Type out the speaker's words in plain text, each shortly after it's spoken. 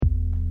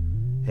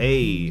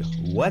Hey,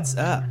 what's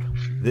up?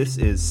 This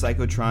is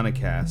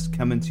Psychotronicast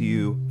coming to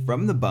you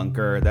from the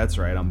bunker. That's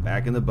right, I'm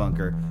back in the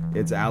bunker.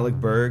 It's Alec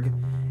Berg,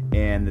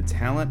 and the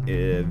talent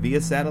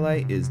via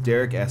satellite is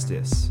Derek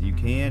Estes. You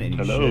can and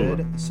you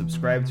should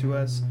subscribe to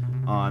us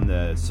on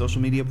the social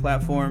media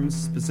platforms,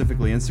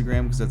 specifically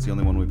Instagram, because that's the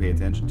only one we pay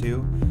attention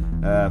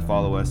to.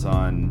 Follow us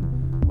on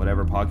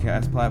whatever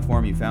podcast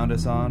platform you found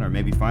us on, or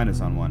maybe find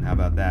us on one. How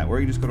about that? Or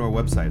you just go to our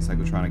website,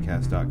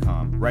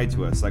 psychotronicast.com. Write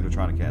to us,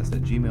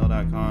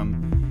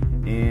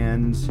 psychotronicast@gmail.com.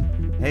 And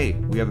hey,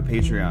 we have a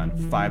Patreon.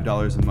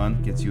 $5 a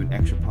month gets you an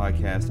extra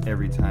podcast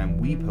every time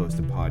we post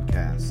a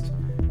podcast.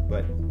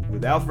 But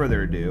without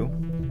further ado,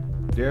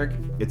 Derek,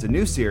 it's a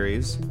new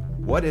series.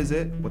 What is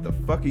it? What the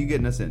fuck are you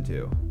getting us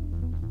into?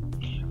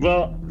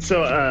 Well,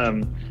 so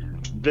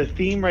the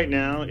theme right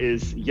now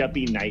is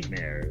Yuppie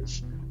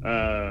nightmares.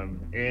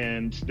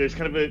 And there's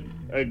kind of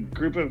a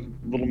group of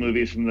little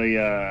movies from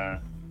the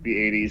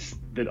 80s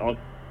that all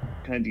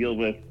kind of deal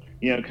with,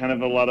 kind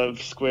of a lot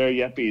of square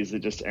yuppies that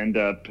just end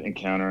up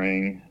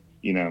encountering,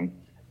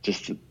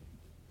 just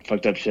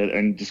fucked up shit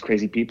and just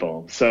crazy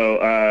people.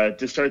 So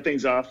to start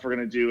things off, we're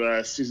going to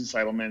do Susan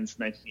Seidelman's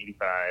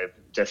 1985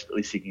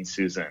 Desperately Seeking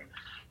Susan,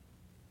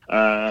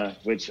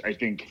 which I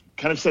think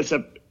kind of sets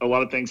up a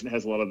lot of things and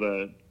has a lot of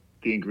the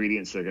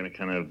ingredients that are going to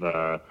kind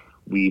of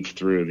weave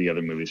through the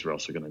other movies we're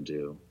also going to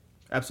do.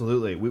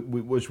 Absolutely,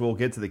 which we'll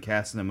get to the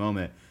cast in a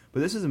moment. But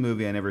this is a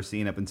movie I never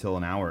seen up until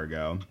an hour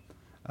ago.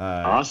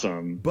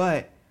 Awesome.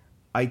 But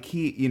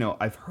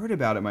I've heard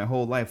about it my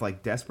whole life,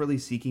 like Desperately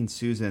Seeking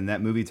Susan,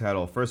 that movie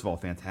title, first of all,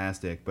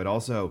 fantastic, but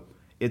also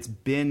it's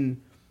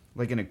been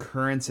like an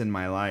occurrence in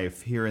my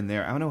life here and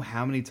there. I don't know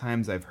how many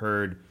times I've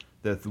heard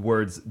the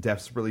words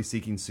Desperately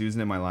Seeking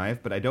Susan in my life,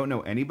 but I don't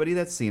know anybody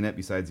that's seen it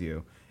besides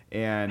you.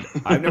 And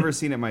I've never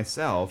seen it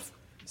myself.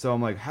 So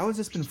I'm like, how has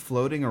this been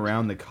floating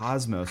around the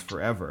cosmos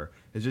forever?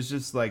 It's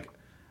just like,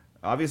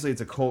 obviously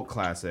it's a cult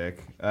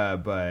classic,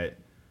 but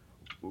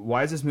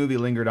why has this movie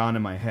lingered on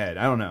in my head?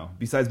 I don't know.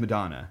 Besides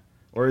Madonna,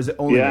 or is it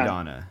only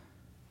Madonna?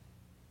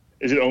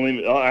 Is it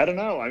only? Oh, I don't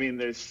know. I mean,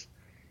 there's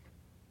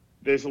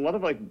a lot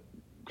of like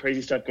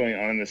crazy stuff going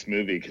on in this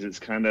movie because it's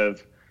kind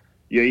of,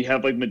 you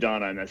have like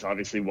Madonna, and that's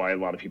obviously why a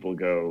lot of people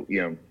go,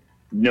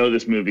 know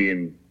this movie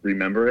and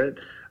remember it,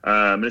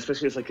 and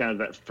especially it's like kind of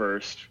that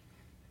first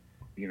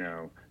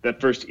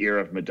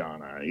era of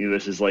Madonna.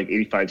 This is like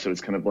 85, so it's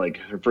kind of like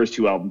her first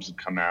two albums have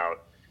come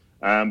out.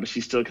 But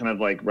she's still kind of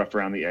like rough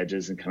around the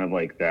edges and kind of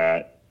like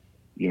that,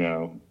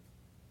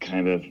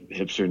 kind of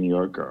hipster New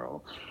York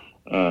girl.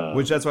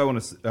 Which that's what I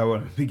want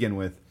to begin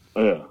with.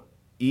 Oh, yeah.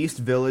 East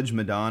Village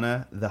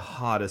Madonna, the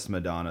hottest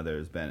Madonna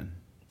there's been.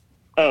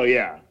 Oh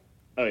yeah.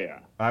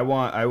 I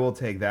will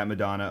take that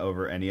Madonna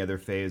over any other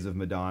phase of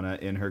Madonna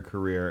in her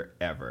career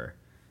ever.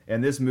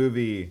 And this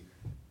movie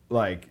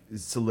like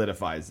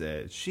solidifies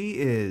it. She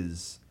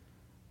is.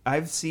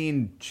 I've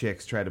seen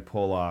chicks try to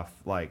pull off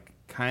like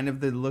kind of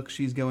the look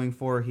she's going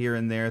for here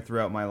and there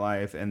throughout my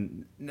life,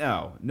 and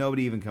no,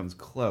 nobody even comes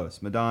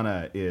close.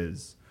 Madonna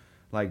is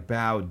like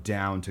bowed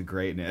down to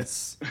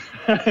greatness.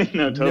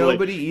 No, totally.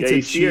 Nobody eats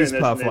a cheese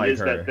puff like her. It is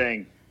that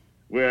thing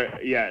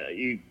where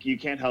you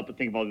can't help but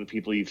think of all the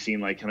people you've seen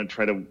like kind of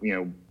try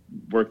to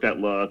work that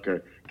look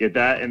or get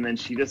that, and then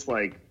she just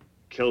like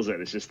kills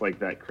it. It's just like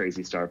that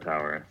crazy star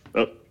power.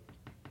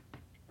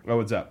 Oh,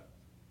 what's up?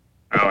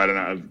 Oh, I don't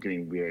know. I'm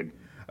getting weird.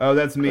 Oh,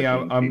 that's me.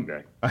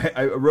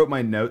 I wrote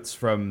my notes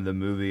from the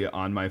movie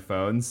on my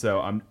phone, so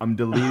I'm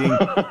deleting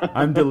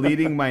I'm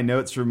deleting my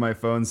notes from my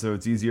phone, so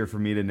it's easier for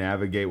me to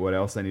navigate what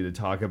else I need to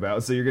talk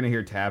about. So you're gonna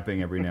hear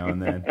tapping every now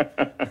and then.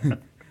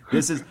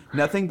 This is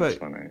nothing but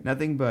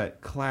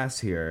class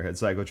here at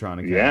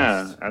Psychotronicast.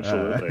 Yeah,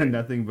 absolutely.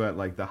 Nothing but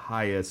like the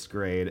highest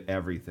grade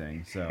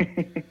everything. So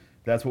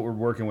that's what we're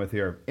working with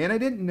here. And I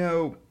didn't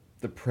know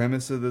the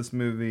premise of this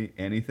movie,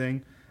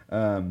 anything.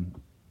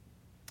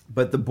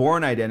 But the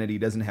Bourne Identity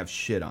doesn't have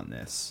shit on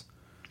this.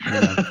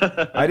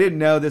 I didn't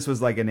know this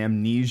was like an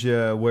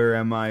amnesia, where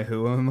am I,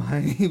 who am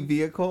I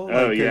vehicle.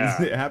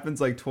 It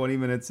happens like 20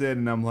 minutes in,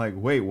 and I'm like,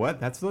 wait,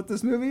 what? That's what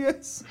this movie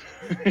is?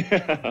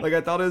 Like,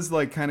 I thought it was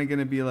like kind of going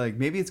to be like,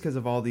 maybe it's because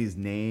of all these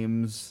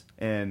names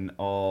and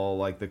all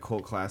like the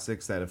cult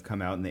classics that have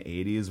come out in the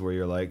 80s where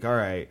you're like, all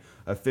right,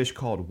 A Fish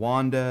Called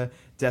Wanda,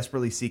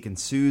 Desperately Seeking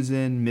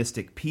Susan,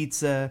 Mystic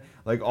Pizza,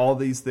 like all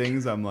these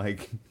things I'm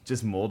like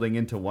just molding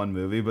into one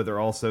movie, but they're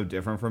all so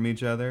different from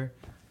each other.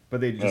 But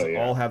they just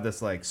all have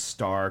this like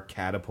star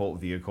catapult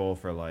vehicle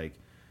for like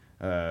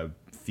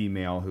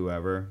female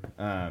whoever.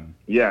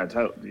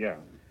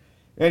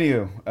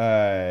 Anywho,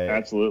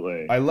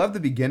 absolutely. I love the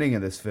beginning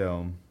of this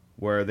film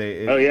where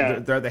they're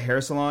at the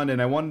hair salon,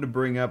 and I wanted to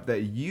bring up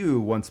that you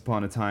once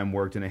upon a time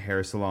worked in a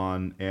hair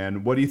salon,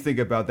 and what do you think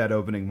about that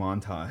opening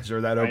montage or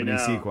that opening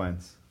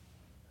sequence?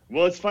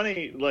 Well, it's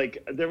funny,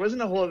 like there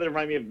wasn't a whole lot that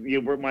reminded me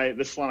of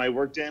the salon I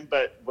worked in,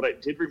 but what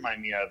it did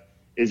remind me of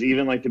is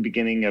even like the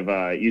beginning of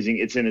using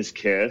It's in His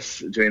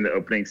Kiss during the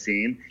opening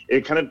scene.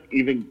 It kind of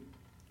even,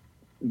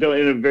 though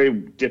in a very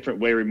different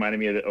way, reminded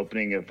me of the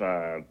opening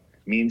of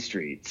Mean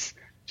Streets.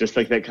 just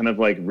like that kind of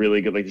like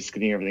really good, like just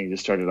getting everything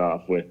just started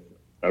off with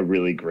a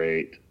really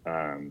great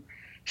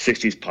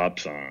 60s pop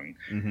song.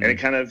 And it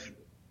kind of,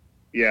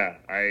 yeah,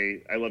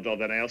 I loved all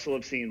that. I also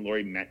love seeing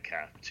Laurie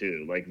Metcalf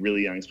too, like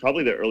really young. It's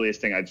probably the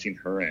earliest thing I've seen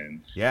her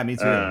in. Yeah, me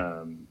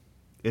too.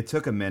 It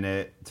took a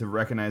minute to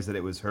recognize that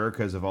it was her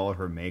because of all of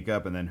her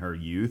makeup and then her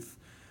youth.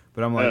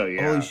 But I'm like,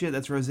 holy shit,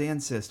 that's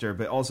Roseanne's sister.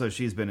 But also,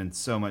 she's been in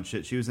so much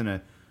shit. She was in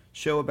a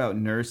show about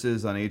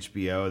nurses on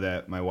HBO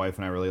that my wife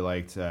and I really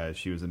liked.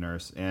 She was a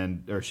nurse,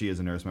 or she is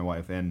a nurse, my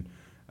wife. And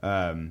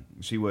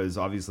she was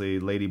obviously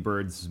Lady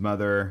Bird's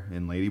mother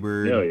in Lady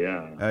Bird. Oh,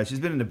 yeah. She's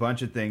been in a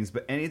bunch of things,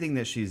 but anything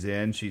that she's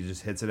in, she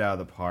just hits it out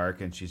of the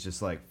park. And she's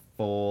just like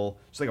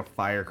she's like a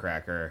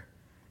firecracker.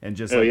 And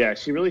just yeah,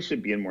 she really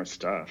should be in more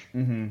stuff.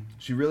 Mm-hmm.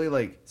 She really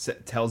like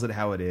tells it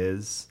how it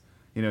is.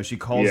 You know, she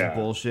calls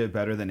bullshit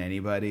better than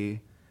anybody,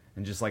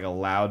 and just like a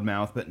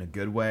loudmouth, but in a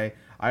good way.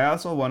 I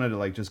also wanted to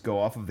like just go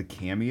off of the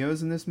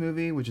cameos in this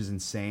movie, which is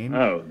insane.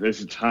 Oh,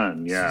 there's a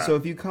ton, yeah. So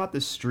if you caught the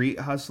Street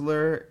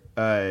Hustler,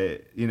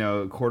 you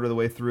know, a quarter of the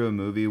way through a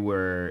movie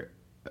where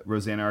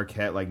Rosanna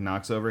Arquette like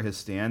knocks over his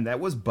stand, that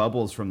was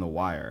Bubbles from The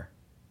Wire.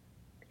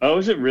 Oh,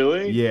 is it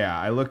really? Yeah,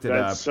 I looked it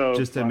up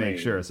just to make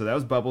sure. So that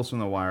was Bubbles from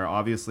The Wire.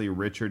 Obviously,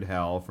 Richard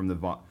Hell from the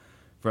Richard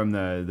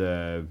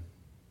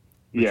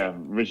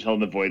Hell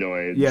and the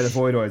Voidoids. Yeah, the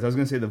Voidoids. I was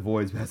going to say the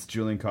Voids, but that's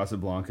Julian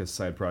Casablancas'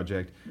 side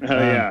project.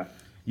 Yeah.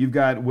 You've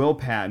got Will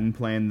Patton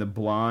playing the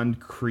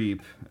blonde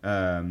creep.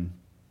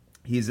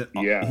 He's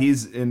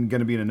going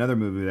to be in another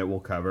movie that we'll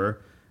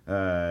cover.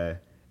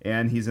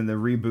 And he's in the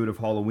reboot of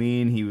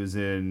Halloween. He was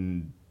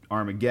in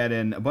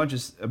Armageddon. A bunch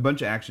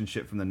of action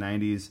shit from the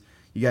 90s.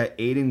 You got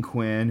Aidan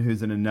Quinn,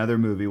 who's in another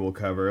movie we'll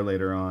cover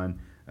later on.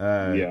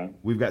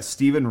 We've got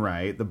Stephen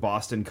Wright, the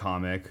Boston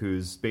comic,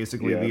 who's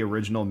basically the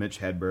original Mitch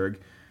Hedberg.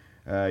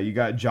 You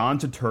got John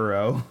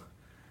Turturro.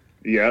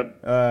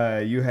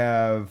 Yep. You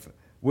have,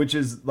 which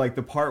is like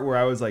the part where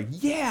I was like,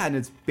 yeah, and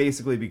it's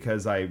basically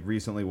because I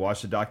recently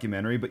watched a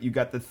documentary, but you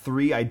got the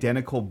 3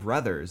 identical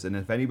brothers. And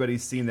if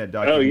anybody's seen that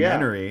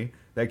documentary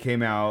that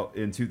came out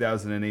in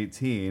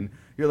 2018,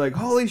 you're like,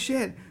 holy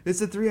shit, it's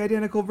the 3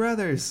 identical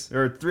brothers,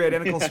 or 3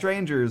 identical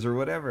strangers, or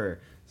whatever.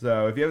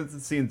 So if you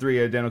haven't seen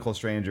 3 identical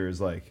strangers,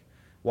 like,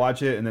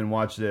 watch it and then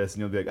watch this, and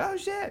you'll be like, oh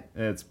shit,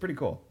 and it's pretty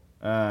cool.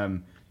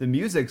 The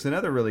music's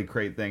another really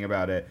great thing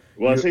about it.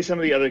 Well, I'll say some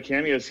of the other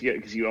cameos,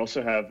 because you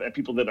also have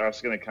people that are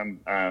also going to come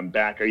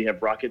back, or you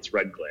have Rocket's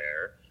Red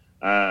Glare,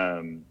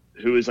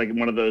 who is like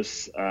one of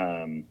those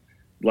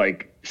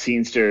like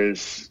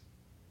scenesters.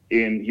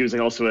 He was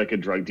like also like a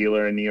drug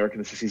dealer in New York in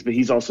the 60s, but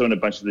he's also in a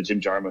bunch of the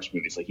Jim Jarmusch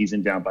movies. Like he's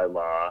in Down by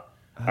Law,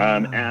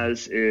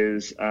 as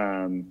is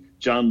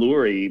John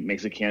Lurie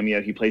makes a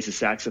cameo. He plays the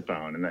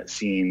saxophone in that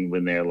scene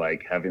when they're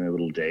like having a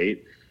little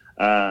date.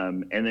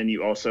 And then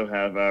you also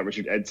have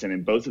Richard Edson,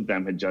 and both of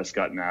them had just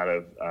gotten out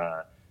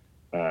of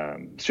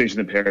Stranger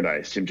Than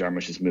Paradise, Jim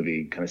Jarmusch's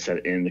movie, kind of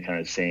set in the kind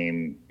of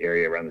same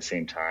area around the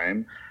same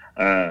time.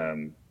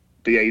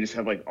 But yeah, you just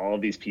have like all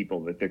of these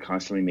people that they're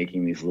constantly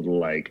making these little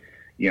like,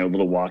 you know,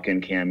 little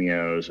walk-in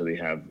cameos, or they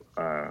have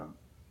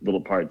little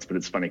parts. But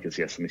it's funny because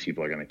some of these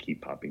people are going to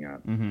keep popping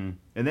up. Mm-hmm.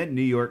 And that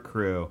New York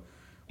crew,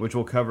 which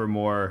we'll cover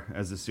more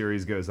as the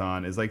series goes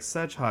on, is like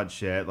such hot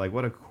shit. Like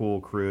what a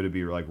cool crew to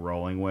be like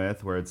rolling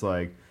with, where it's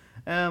like,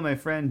 oh, my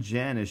friend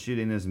Jen is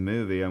shooting this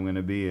movie I'm going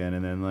to be in,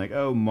 and then like,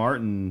 oh,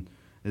 Martin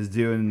is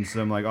doing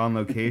some like on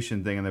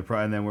location thing, and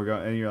then we're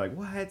going, and you're like,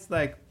 what? It's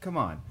like, come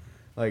on,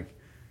 like.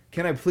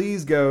 Can I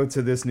please go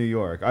to this New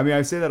York? I mean,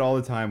 I say that all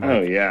the time.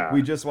 Like,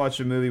 we just watched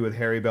a movie with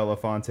Harry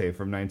Belafonte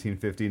from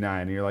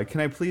 1959, and you're like,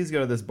 "Can I please go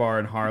to this bar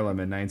in Harlem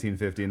in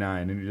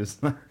 1959?" And you're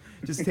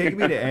just take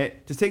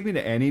me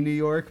to any New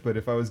York. But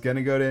if I was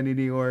gonna go to any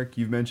New York,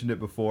 you've mentioned it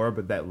before,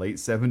 but that late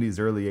 70s,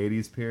 early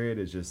 80s period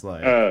is just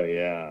like, oh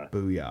yeah,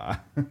 booyah!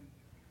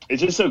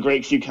 It's just so great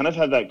because you kind of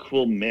have that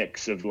cool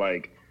mix of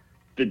like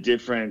the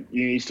different,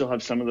 you still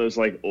have some of those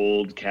like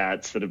old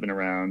cats that have been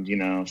around, you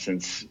know,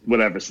 since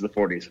whatever, so the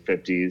 40s or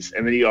 50s.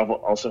 And then you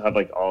also have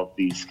like all of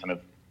these kind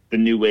of the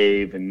new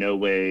wave and no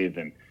wave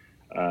and,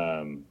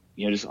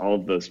 you know, just all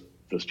of those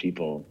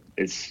people.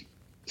 It's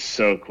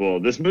so cool.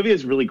 This movie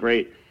is really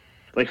great.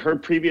 Like her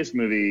previous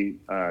movie,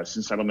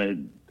 Sin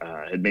Settlement,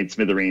 had made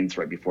Smithereens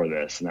right before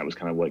this. And that was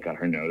kind of what got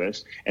her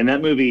noticed. And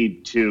that movie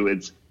too,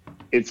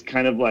 it's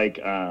kind of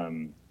like,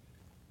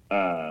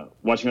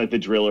 watching like The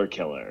Driller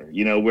Killer,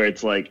 you know, where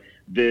it's like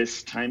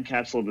this time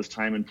capsule of this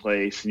time and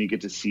place, and you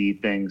get to see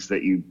things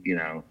that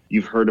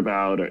you've heard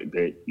about, or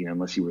that, you know,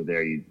 unless you were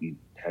there, you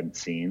hadn't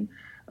seen.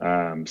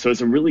 So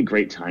it's a really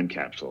great time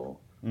capsule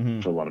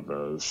for a lot of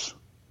those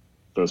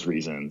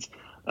reasons.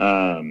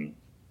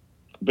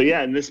 But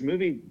yeah, and this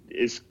movie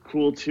is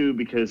cool too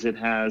because it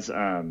has,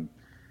 you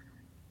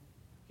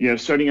know,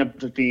 starting up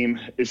the theme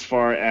as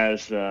far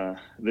as the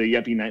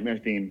Yuppie Nightmare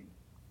theme.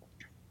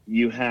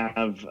 You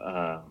have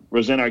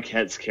Rosanna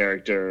Arquette's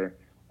character.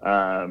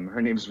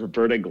 Her name's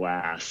Roberta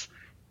Glass,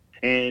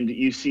 and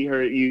you see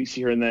her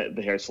in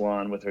the hair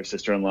salon with her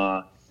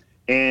sister-in-law,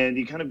 and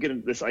you kind of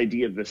get this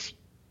idea of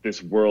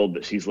this world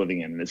that she's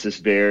living in. It's this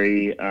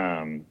very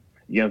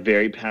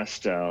very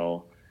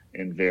pastel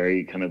and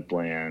very kind of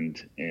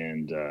bland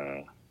and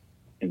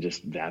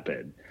just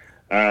vapid.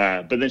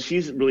 But then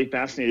she's really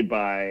fascinated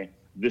by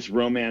this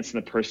romance in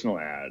the personal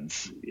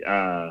ads,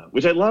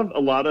 which I love a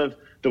lot of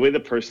the way the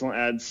personal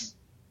ads,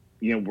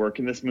 work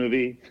in this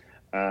movie,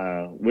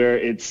 where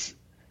it's,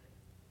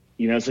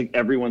 it's like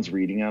everyone's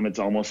reading them. It's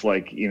almost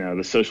like,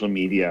 the social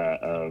media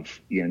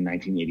of,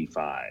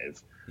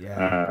 1985.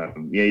 Yeah.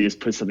 You just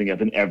put something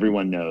up and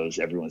everyone knows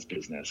everyone's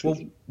business. Well,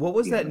 what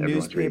was that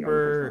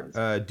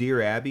newspaper,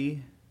 Dear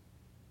Abby?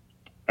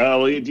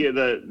 Oh,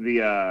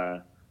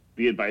 well,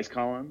 the advice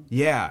column.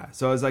 Yeah.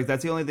 So I was like,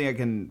 that's the only thing I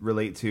can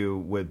relate to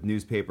with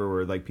newspaper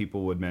where like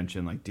people would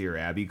mention like Dear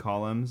Abby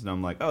columns. And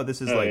I'm like, oh,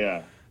 this is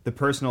the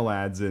personal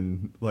ads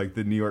in like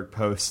the New York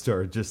Post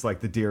or just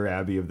like the Dear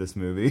Abby of this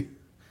movie.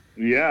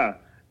 Yeah.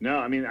 No,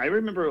 I mean, I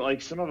remember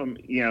like some of them,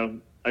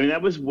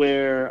 that was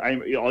where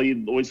you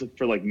always look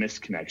for like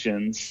missed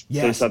connections.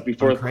 Yes. So stuff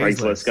before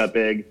Craigslist got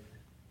big,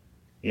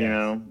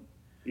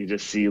 you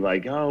just see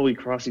like, oh, we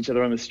crossed each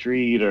other on the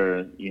street,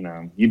 or,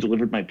 you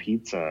delivered my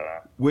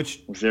pizza.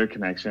 Which was there a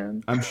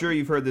connection? I'm sure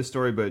you've heard this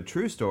story, but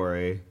true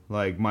story.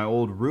 Like my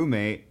old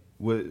roommate,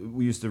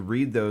 we used to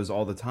read those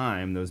all the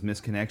time, those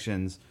missed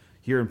connections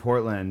here in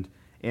Portland.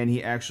 And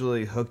he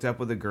actually hooked up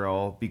with a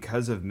girl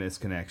because of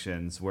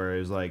misconnections, where it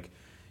was like,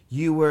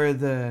 you were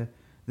the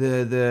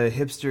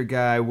hipster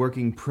guy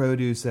working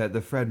produce at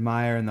the Fred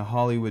Meyer in the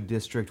Hollywood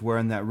district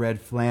wearing that red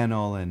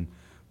flannel and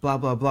blah,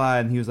 blah, blah.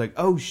 And he was like,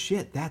 oh,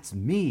 shit, that's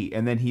me.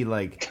 And then he,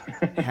 like,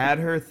 had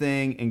her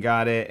thing and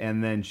got it.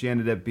 And then she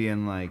ended up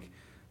being, like,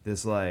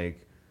 this,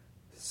 like,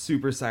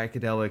 super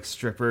psychedelic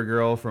stripper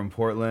girl from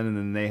Portland. And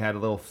then they had a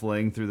little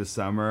fling through the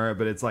summer.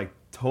 But it's, like,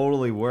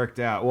 totally worked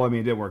out. Well, I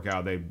mean, it didn't work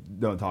out. They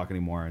don't talk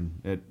anymore, and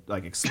it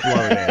like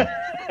exploded.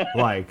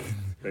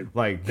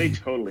 They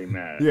totally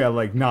met. Yeah,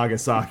 like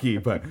Nagasaki,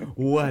 but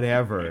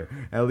whatever.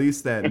 At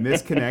least that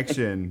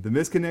misconnection, the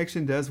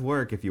misconnection does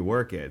work if you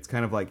work it. It's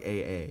kind of like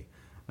AA.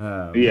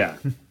 Yeah.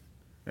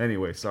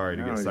 Anyway, sorry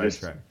to get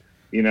sidetracked.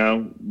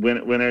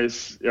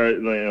 Winners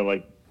are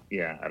like,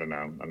 yeah, I don't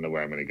know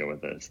where I'm going to go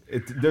with this.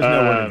 There's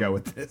nowhere to go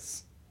with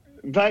this.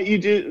 But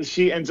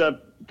she ends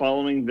up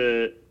following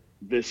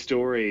this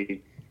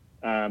story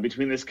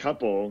between this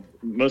couple,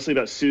 mostly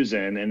about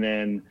Susan, and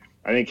then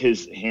I think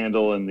his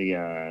handle in the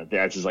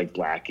ads is like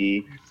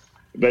Blackie,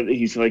 but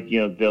he's like,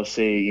 they'll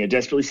say,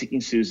 desperately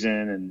seeking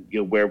Susan,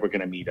 and where we're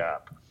going to meet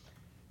up,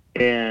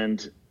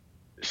 and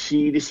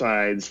she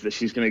decides that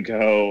she's going to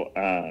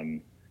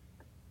go.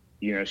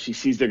 She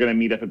sees they're going to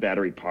meet up at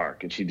Battery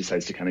Park, and she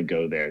decides to kind of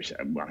go there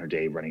on her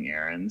day running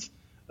errands.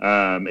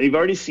 And you've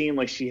already seen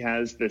like she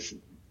has this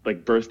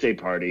like birthday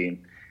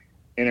party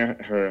in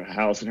her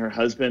house, and her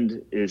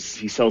husband he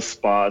sells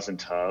spas and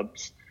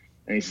tubs,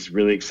 and he's just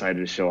really excited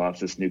to show off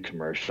this new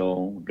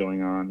commercial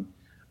going on.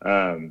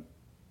 And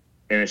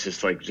it's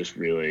just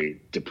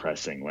really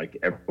depressing. Like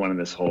everyone in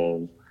this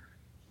whole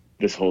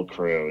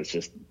crew is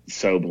just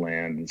so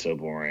bland and so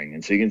boring.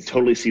 And so you can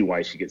totally see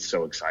why she gets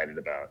so excited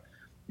about,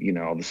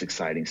 all this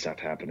exciting stuff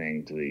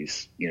happening to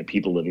these,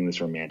 people living this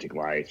romantic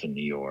life in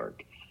New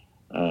York.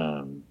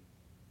 But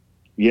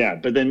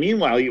then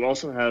meanwhile, you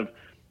also have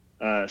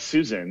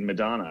Susan,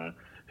 Madonna,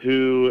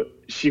 who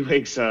she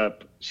wakes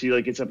up, she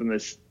like gets up in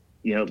this,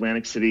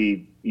 Atlantic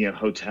City,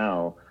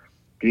 hotel,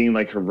 getting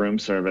like her room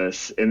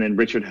service. And then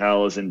Richard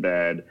Hell is in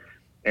bed.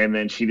 And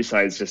then she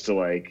decides just to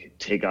like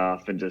take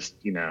off and just,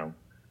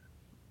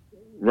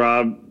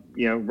 rob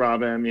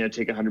him,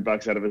 take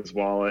 $100 out of his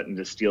wallet and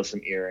just steal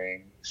some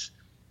earrings.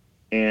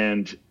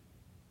 And,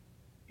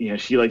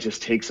 she like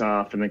just takes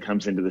off and then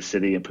comes into the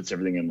city and puts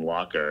everything in the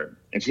locker.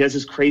 And she has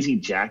this crazy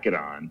jacket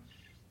on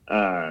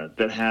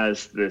that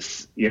has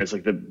this, it's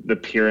like the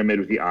pyramid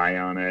with the eye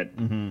on it.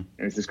 Mm-hmm. And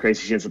it's this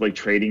crazy. She ends up like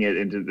trading it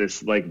into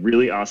this like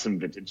really awesome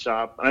vintage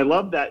shop. And I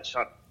love that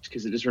shop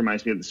because it just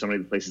reminds me of so many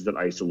of the places that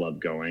I used to love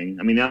going.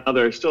 I mean, now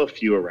there are still a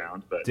few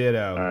around, but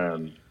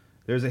ditto.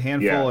 There's a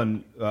handful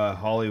in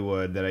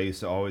Hollywood that I used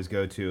to always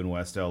go to in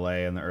West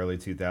LA in the early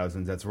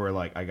 2000s. That's where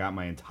like I got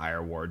my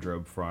entire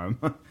wardrobe from.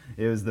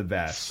 It was the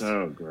best.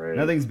 So great.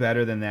 Nothing's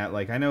better than that.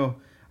 Like I know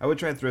I would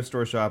try thrift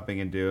store shopping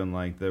and doing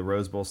like the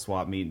Rose Bowl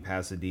swap meet in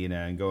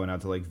Pasadena and going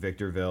out to like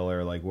Victorville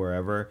or like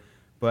wherever.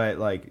 But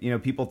like,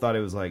 people thought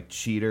it was like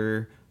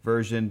cheater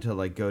version to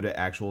like go to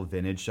actual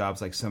vintage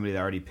shops, like somebody that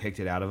already picked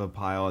it out of a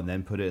pile and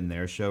then put it in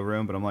their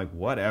showroom. But I'm like,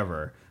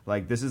 whatever.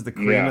 Like this is the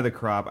cream of the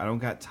crop. I don't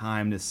got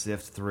time to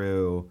sift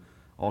through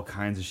all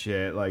kinds of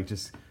shit. Like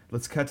just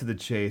let's cut to the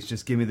chase.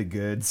 Just give me the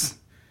goods.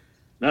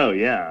 Oh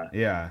yeah.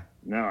 Yeah.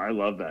 No, I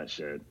love that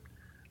shit.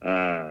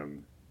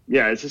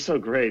 It's just so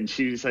great. And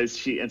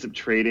she ends up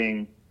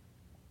trading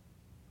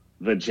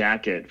the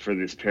jacket for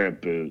this pair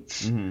of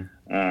boots.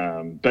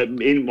 Mm-hmm. But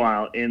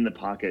meanwhile, in the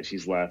pocket,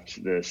 she's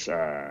left this,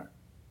 the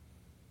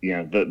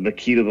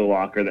key to the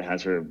locker that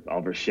has all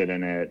of her shit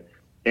in it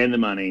and the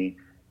money.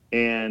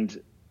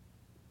 And,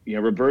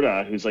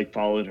 Roberta, who's like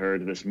followed her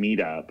to this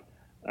meetup,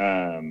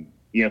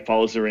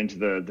 follows her into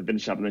the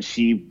vintage shop, and then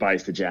she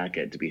buys the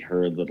jacket to be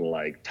her little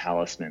like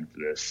talisman for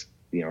this,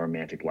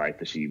 romantic life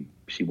that she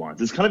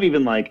wants. It's kind of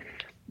even like,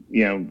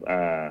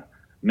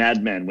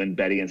 Mad Men when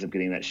Betty ends up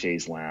getting that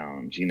chaise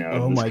lounge,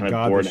 Oh this my kind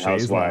God, of bored the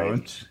chaise housewife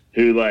lounge.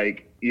 who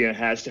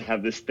has to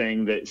have this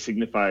thing that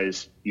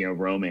signifies,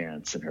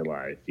 romance in her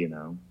life,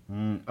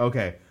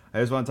 Okay, I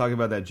just want to talk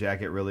about that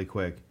jacket really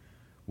quick.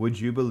 Would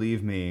you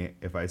believe me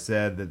if I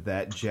said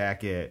that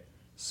jacket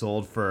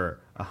sold for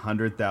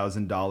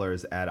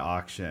 $100,000 at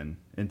auction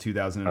in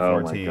 2014?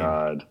 Oh my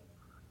God.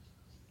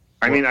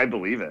 I mean, I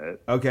believe it.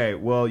 Okay,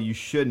 well, you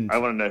shouldn't. I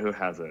want to know who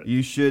has it.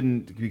 You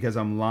shouldn't, because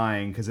I'm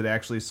lying, because it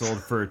actually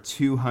sold for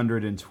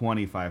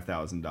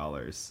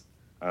 $225,000.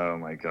 Oh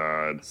my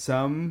God.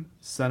 Some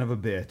son of a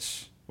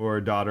bitch or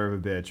daughter of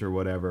a bitch or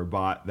whatever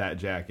bought that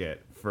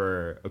jacket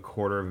for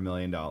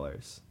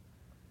 $250,000.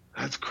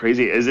 That's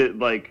crazy. Is it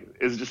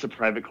just a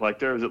private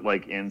collector? Or is it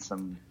like in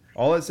some...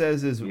 All it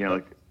says is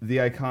like... the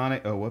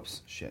iconic... Oh,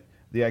 whoops. Shit.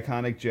 The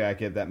iconic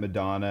jacket that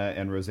Madonna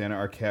and Rosanna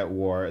Arquette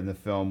wore in the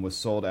film was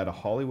sold at a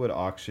Hollywood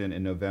auction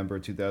in November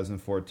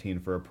 2014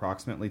 for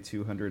approximately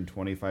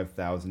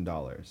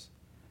 $225,000.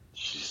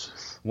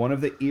 Jesus. One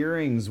of the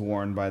earrings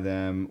worn by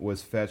them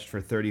was fetched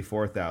for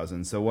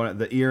 $34,000. So one of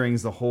the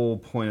earrings, the whole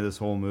point of this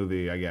whole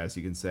movie, I guess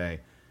you can say,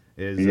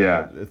 is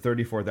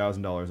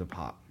 $34,000 a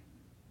pop.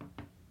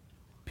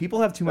 People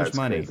have too much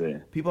money.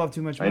 Crazy. People have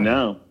too much money. I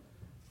know.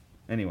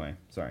 Anyway,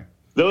 sorry.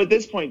 Though at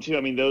this point too,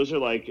 I mean, those are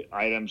like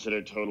items that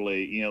are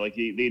totally, like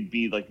they'd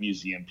be like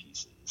museum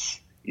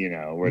pieces,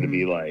 where to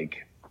be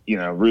like,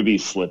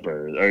 Ruby's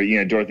slippers or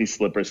Dorothy's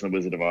slippers from the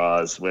Wizard of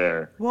Oz.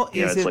 Where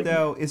is it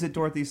though? Is it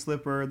Dorothy's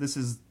slipper? This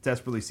is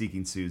Desperately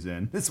Seeking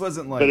Susan. This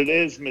wasn't like. But it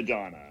is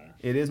Madonna.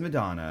 It is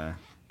Madonna.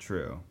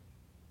 True.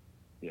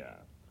 Yeah.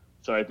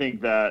 So I think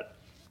that,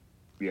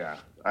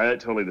 that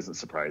totally doesn't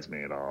surprise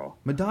me at all.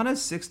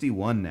 Madonna's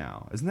 61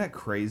 now. Isn't that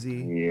crazy?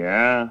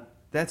 Yeah.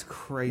 That's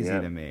crazy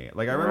to me.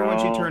 Like, I remember when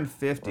she turned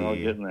 50. We're all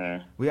getting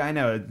there. I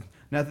know.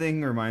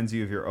 Nothing reminds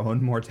you of your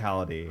own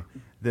mortality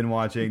than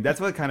watching.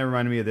 That's what kind of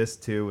reminded me of this,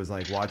 too, was,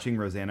 like, watching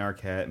Rosanna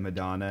Arquette and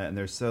Madonna, and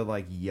they're so,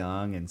 like,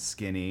 young and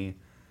skinny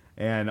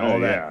and all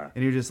that. Yeah.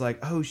 And you're just like,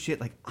 oh,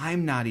 shit, like,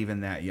 I'm not even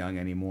that young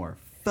anymore.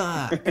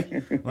 Fuck.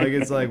 Like,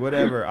 it's like,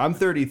 whatever. I'm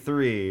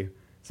 33,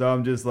 so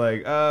I'm just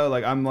like, oh,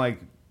 like, I'm like,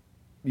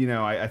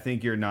 I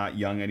think you're not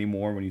young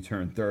anymore when you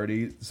turn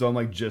 30. So I'm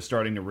like just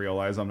starting to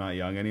realize I'm not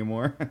young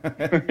anymore.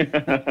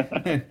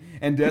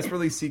 and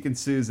Desperately Seeking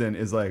Susan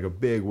is like a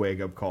big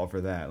wake-up call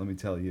for that, let me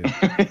tell you.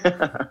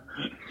 I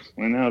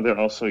know, they're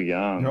all so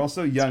young. They're all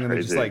so young, and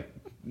they're just like,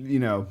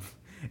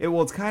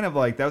 it's kind of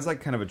like, that was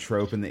like kind of a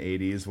trope in the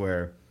 80s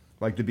where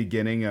like the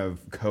beginning of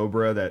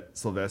Cobra, that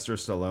Sylvester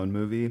Stallone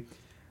movie,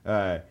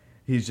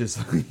 he's just,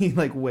 he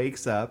like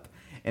wakes up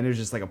and there's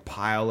just like a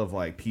pile of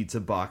like pizza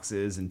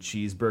boxes and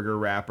cheeseburger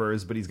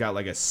wrappers, but he's got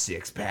like a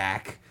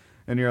 6-pack.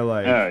 And you're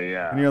like, oh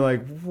yeah. And you're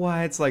like,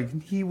 what? It's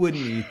like, he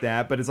wouldn't eat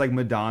that. But it's like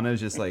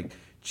Madonna's just like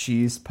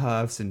cheese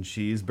puffs and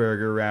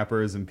cheeseburger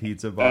wrappers and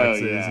pizza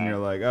boxes. And you're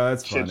like, oh,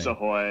 that's funny. Chips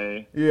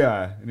Ahoy.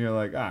 Yeah. And you're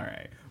like, all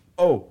right.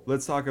 Oh,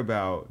 let's talk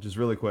about, just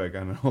really quick,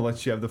 and I'll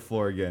let you have the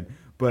floor again.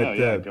 But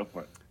go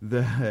for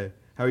it.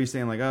 How are you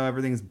saying, like, oh,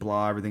 everything's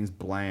blah, everything's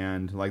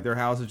bland. Like, their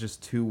house is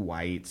just too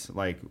white.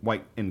 Like,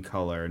 white in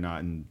color,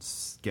 not in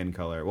skin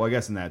color. Well, I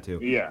guess in that, too.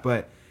 Yeah.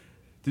 But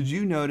did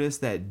you notice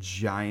that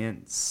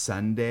giant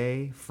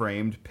sundae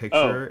framed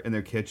picture in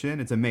their kitchen?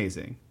 It's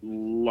amazing.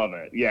 Love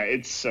it. Yeah,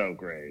 it's so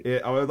great.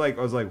 I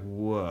was like,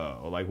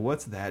 whoa. Like,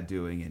 what's that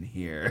doing in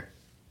here?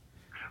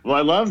 Well,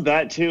 I love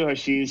that, too, how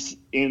she's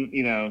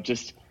in,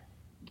 just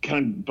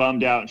kind of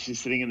bummed out. She's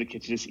sitting in the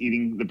kitchen just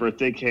eating the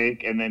birthday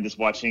cake and then just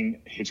watching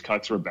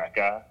Hitchcock's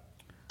Rebecca.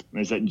 And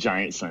there's that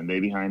giant sundae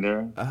behind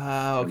her.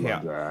 Oh, okay. I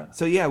love that.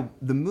 So yeah,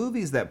 the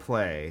movies that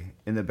play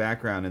in the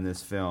background in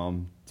this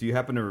film, do you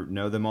happen to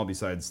know them all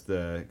besides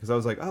because I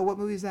was like, oh, what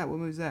movie is that? What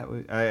movie is that?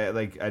 I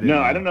didn't know.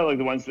 I don't know, like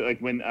the ones that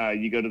like when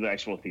you go to the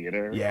actual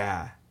theater.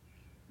 Yeah.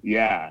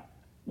 Yeah.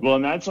 Well,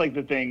 and that's like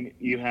the thing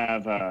you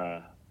have.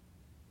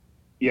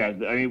 We'll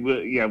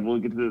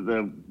get to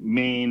the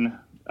main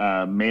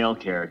male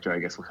character, I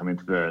guess, will come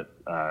into the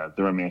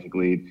romantic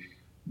lead.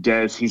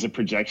 Des, he's a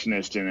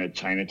projectionist in a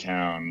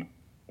Chinatown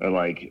or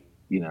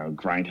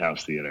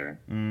grindhouse theater.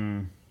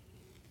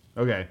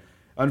 Okay.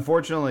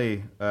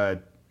 Unfortunately,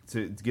 to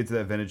get to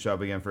that vintage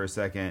shop again for a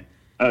second.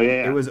 Oh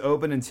yeah. It was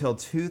open until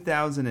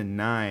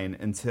 2009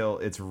 until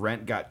its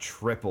rent got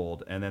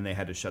tripled, and then they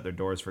had to shut their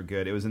doors for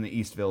good. It was in the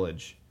East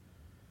Village.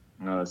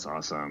 Oh, that's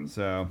awesome.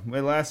 So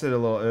it lasted a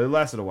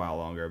while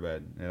longer,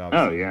 but it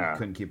obviously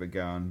couldn't keep it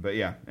going. But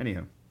yeah,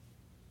 anywho.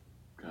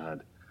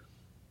 God.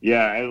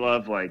 Yeah, I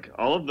love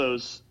all of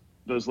those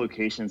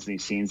locations and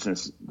these scenes in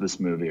this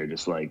movie are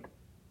just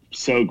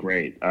so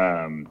great.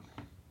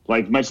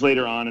 Much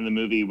later on in the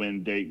movie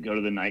when they go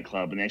to the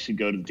nightclub and they actually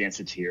go to the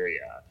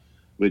Danceteria,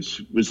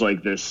 which was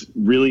this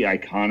really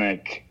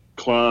iconic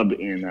club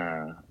in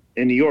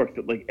New York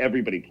that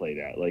everybody played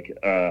at.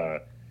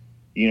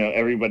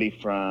 Everybody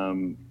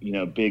from,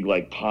 big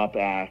pop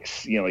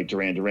acts, like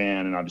Duran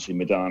Duran and obviously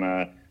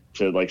Madonna,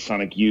 to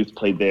Sonic Youth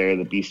played there,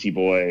 the Beastie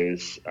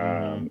Boys.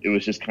 It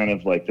was just kind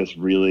of this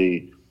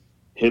really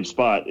hip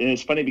spot. And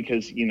it's funny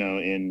because,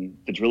 in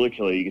The Driller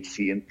Killer, you get to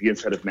see the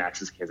inside of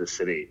Max's Kansas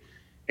City.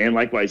 And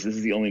likewise, this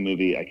is the only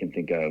movie I can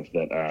think of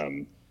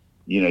that,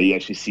 you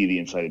actually see the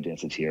inside of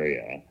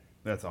Danceteria.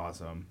 That's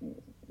awesome.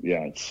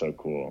 Yeah, it's so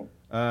cool.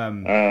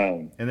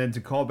 And then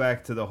to call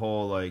back to the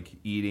whole, like,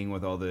 eating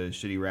with all the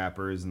shitty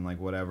rappers and, like,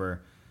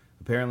 whatever,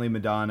 apparently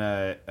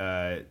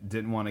Madonna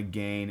didn't want to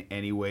gain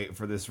any weight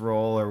for this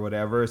role or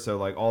whatever, so,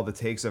 like, all the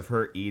takes of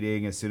her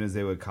eating, as soon as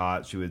they would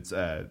she would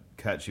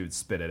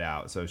spit it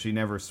out. So she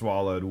never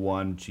swallowed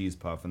one cheese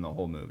puff in the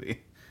whole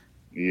movie.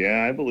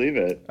 Yeah, I believe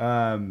it.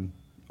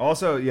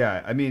 Also,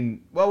 yeah, I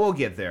mean, well, we'll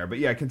get there, but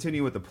yeah,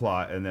 continue with the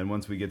plot, and then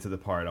once we get to the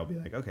part, I'll be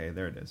like, okay,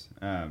 there it is.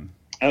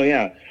 Oh,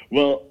 yeah.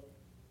 Well,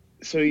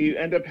 so you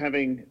end up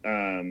having,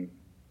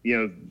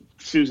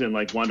 Susan,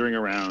 like, wandering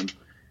around,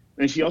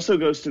 and she also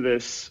goes to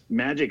this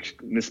magic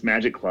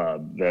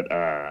club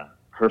that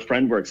her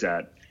friend works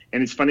at,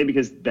 and it's funny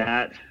because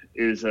that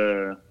is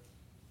kind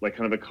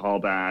of a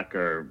callback,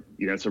 or,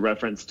 it's a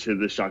reference to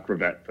the Jacques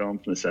Rivette film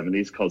from the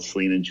 70s called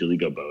Celine and Julie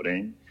Go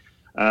Boating,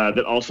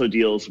 that also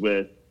deals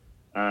with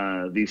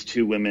these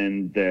two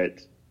women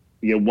that,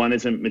 one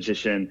is a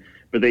magician,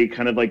 but they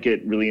kind of like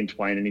get really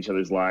entwined in each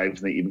other's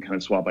lives, and they even kind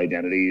of swap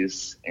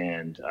identities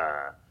and,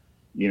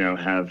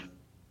 have,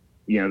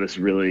 this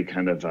really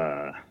kind of,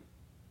 I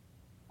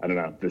don't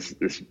know,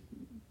 this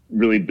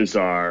really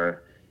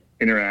bizarre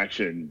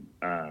interaction,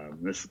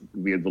 this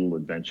weird little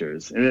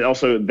adventures. And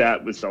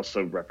that was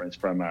also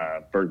referenced from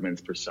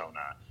Bergman's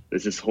Persona.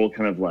 There's this whole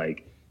kind of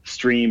like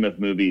stream of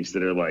movies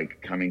that are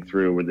like coming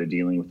through where they're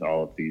dealing with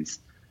all of these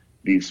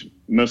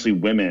mostly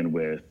women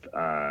with,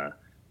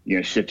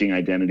 shifting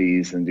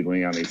identities and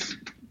going on these,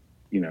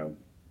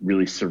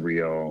 really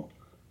surreal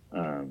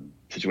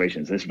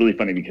situations. And it's really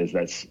funny because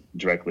that's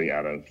directly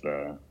out of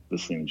the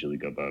Celine and Julie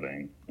Go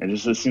Boating. And it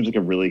seems like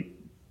a really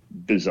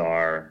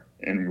bizarre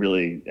and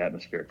really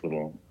atmospheric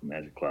little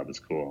magic club. Is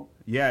cool.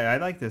 Yeah, I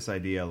like this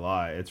idea a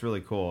lot. It's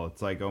really cool.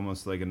 It's like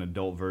almost like an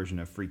adult version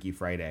of Freaky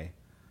Friday.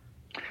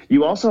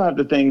 You also have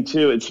the thing,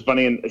 too, it's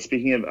funny, and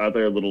speaking of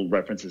other little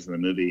references in the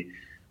movie,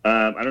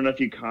 I don't know if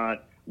you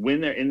caught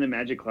when they're in the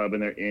magic club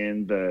and they're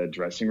in the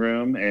dressing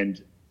room,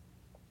 and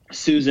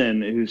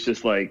Susan, who's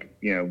just like,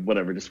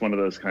 whatever, just one of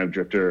those kind of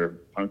drifter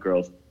punk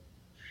girls,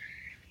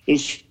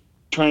 is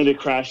trying to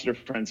crash at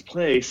her friend's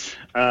place,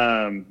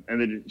 and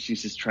then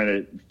she's just trying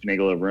to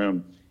finagle a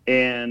room.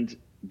 And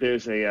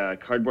there's a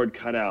cardboard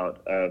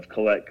cutout of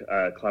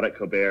Claudette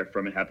Colbert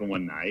from It Happened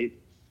One Night,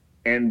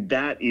 and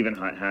that even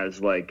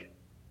has like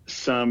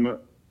some,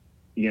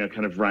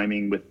 kind of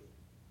rhyming with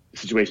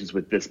situations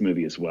with this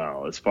movie as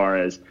well, as far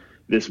as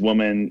this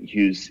woman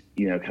who's,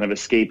 kind of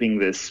escaping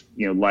this,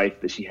 life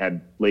that she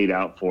had laid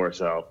out for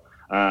herself,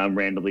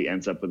 randomly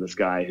ends up with this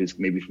guy who's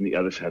maybe from the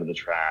other side of the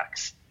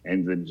tracks,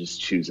 and then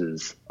just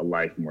chooses a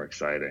life more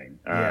exciting.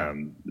 Yeah.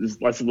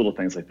 There's lots of little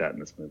things like that in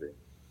this movie.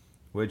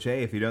 Which,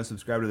 hey, if you don't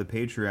subscribe to the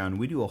Patreon,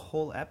 we do a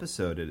whole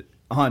episode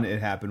on It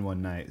Happened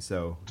One Night.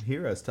 So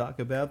hear us talk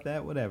about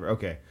that, whatever.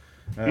 Okay.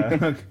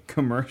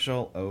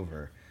 Commercial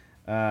over.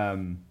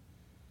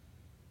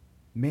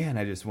 Man,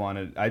 I just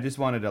wanted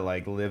to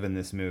like live in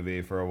this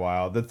movie for a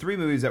while. The three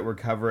movies that we're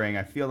covering,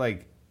 I feel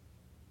like,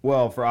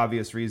 well, for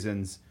obvious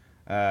reasons,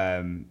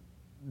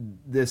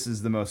 this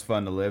is the most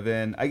fun to live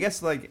in. I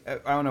guess, like,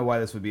 I don't know why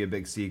this would be a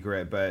big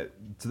secret, but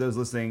to those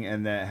listening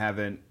and that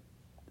haven't,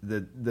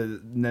 the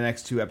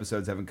next two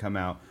episodes haven't come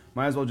out,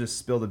 might as well just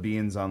spill the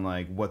beans on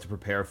like what to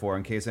prepare for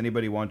in case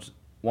anybody wants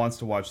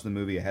to watch the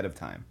movie ahead of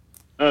time.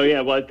 Oh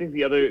yeah, well, I think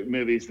the other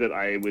movies that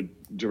I would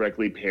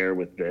directly pair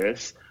with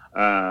this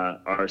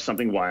are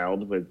Something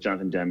Wild with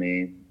Jonathan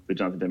Demme, the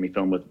Jonathan Demme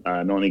film with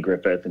Melanie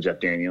Griffith and Jeff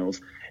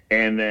Daniels,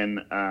 and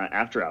then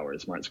After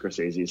Hours, Martin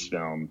Scorsese's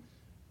film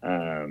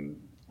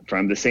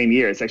from the same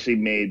year. It's actually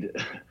made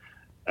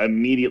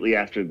immediately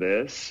after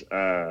this,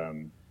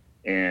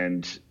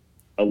 and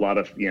a lot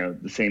of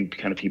the same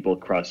kind of people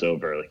cross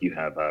over. Like you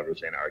have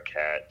Rosanna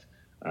Arquette,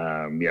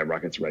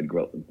 Rocket's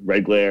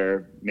Red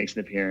Glare makes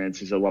an appearance.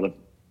 There's a lot of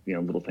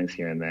little things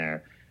here and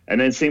there,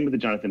 and then same with the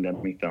Jonathan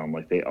Demme film.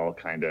 Like they all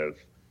kind of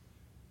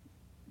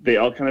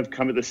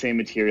come at the same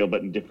material,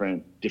 but in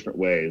different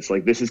ways.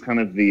 Like this is kind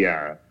of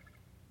the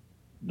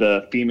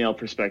female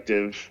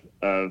perspective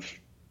of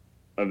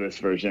this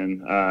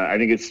version. I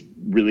think it's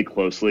really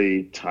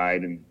closely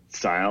tied in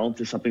style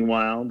to Something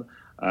Wild,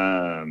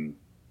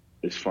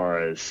 as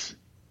far as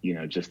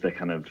just the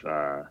kind of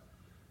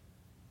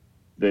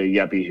the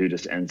yuppie who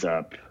just ends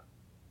up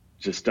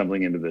just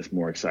stumbling into this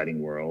more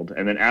exciting world.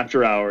 And then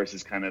After Hours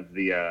is kind of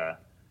the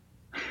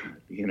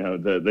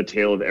the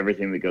tale of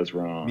everything that goes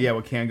wrong. Yeah,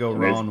 what can go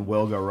wrong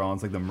will go wrong.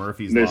 It's like the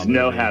Murphy's Law. There's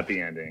no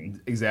happy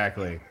ending.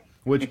 Exactly.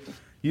 Which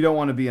you don't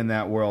want to be in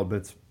that world, but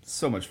it's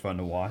so much fun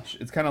to watch.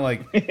 It's kind of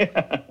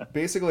like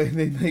basically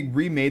they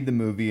remade the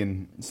movie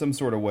in some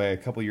sort of way a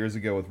couple years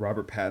ago with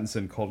Robert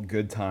Pattinson called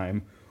Good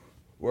Time,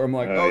 where I'm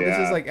like, this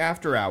is like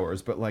After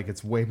Hours, but like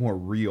it's way more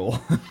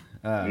real.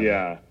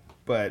 Yeah.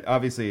 But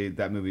obviously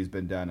that movie's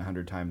been done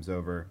 100 times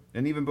over,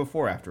 and even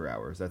before After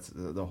Hours, that's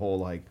the whole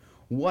like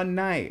one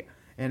night.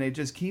 and it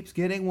just keeps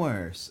getting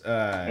worse.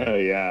 Oh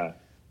yeah.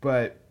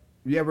 But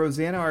yeah,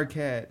 Rosanna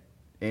Arquette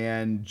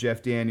and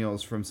Jeff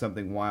Daniels from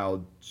Something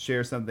Wild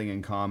share something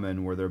in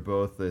common where they're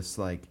both these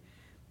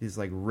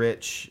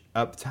rich,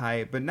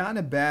 uptight, but not in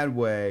a bad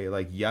way,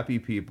 like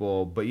yuppie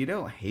people, but you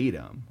don't hate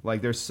them.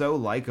 Like, they're so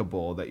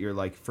likable that you're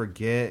like,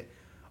 forget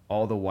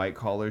all the white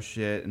collar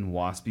shit and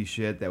waspy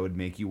shit that would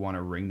make you want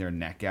to wring their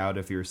neck out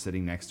if you were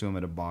sitting next to them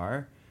at a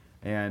bar.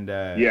 And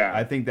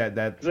I think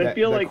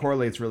that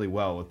correlates really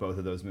well with both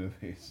of those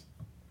movies.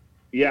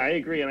 Yeah, I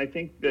agree. And I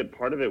think that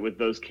part of it with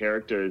those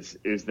characters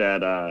is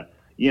that,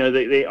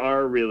 they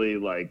are really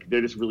like,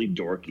 they're just really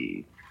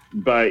dorky.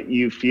 But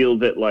you feel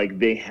that like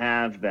they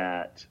have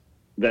that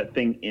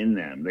thing in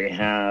them. They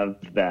have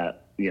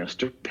that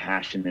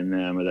passion in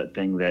them, or that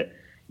thing that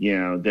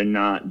they're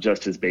not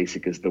just as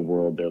basic as the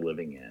world they're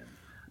living in.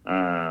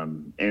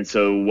 And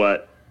so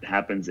what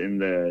happens in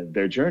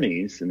their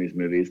journeys in these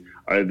movies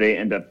are they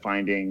end up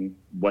finding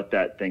what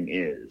that thing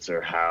is,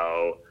 or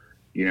how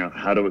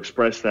to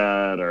express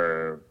that,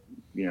 or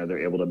they're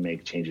able to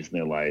make changes in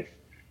their life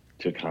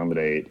to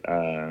accommodate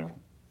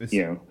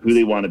who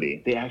they want to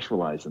be. They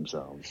actualize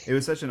themselves. It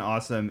was such an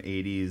awesome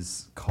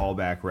 80s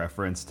callback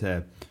reference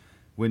to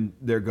when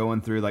they're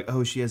going through, like,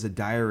 oh, she has a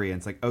diary. And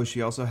it's like, oh,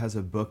 she also has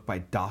a book by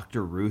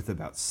Dr. Ruth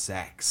about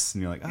sex.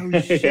 And you're like,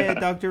 oh, shit, yeah.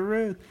 Dr.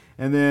 Ruth.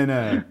 And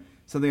then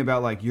something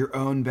about, like, your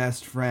own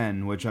best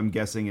friend, which I'm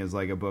guessing is,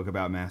 like, a book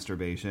about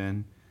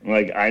masturbation.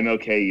 Like, I'm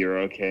okay, you're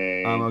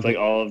okay. It's like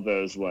all of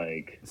those,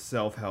 like...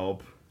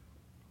 self-help.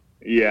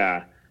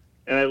 Yeah.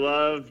 And I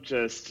love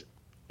just...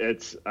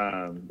 It's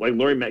like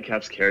Laurie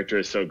Metcalf's character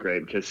is so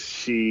great because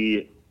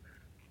she,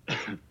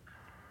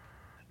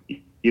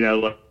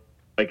 like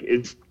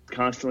it's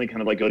constantly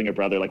kind of like goading her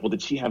brother, like, well,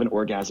 did she have an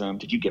orgasm?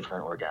 Did you give her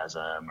an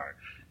orgasm? Or,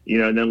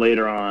 and then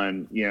later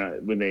on,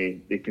 when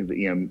they think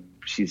that,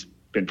 she's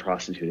been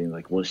prostituting,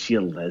 like, well, is she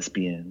a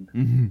lesbian?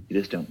 Mm-hmm. You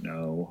just don't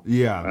know.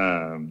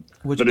 Yeah.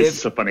 But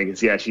it's so funny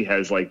because, she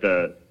has like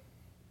I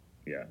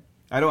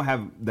don't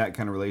have that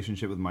kind of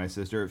relationship with my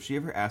sister. If she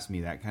ever asked me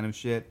that kind of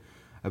shit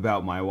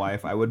about my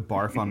wife, I would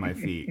barf on my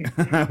feet.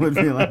 I would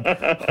be like,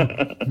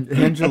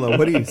 Angela,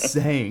 what are you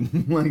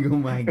saying? Like, oh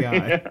my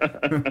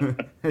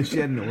God. She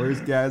had an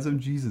orgasm?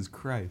 Jesus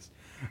Christ.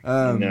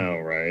 No,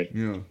 right?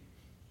 Yeah.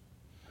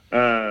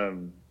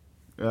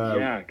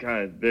 Yeah,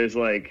 God, there's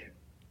like,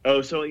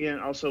 so again,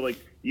 also like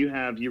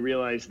you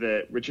realize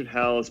that Richard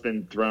Hell has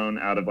been thrown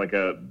out of like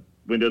a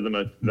window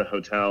of the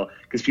hotel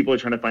because people are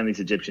trying to find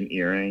these Egyptian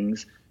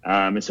earrings.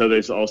 And so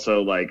there's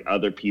also like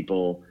other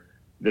people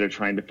that are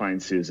trying to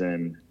find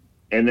Susan.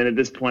 And then at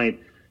this point,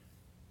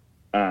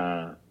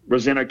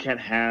 Rosanna Arquette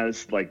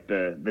has like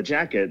the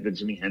jacket, the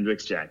Jimi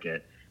Hendrix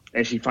jacket,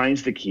 and she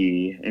finds the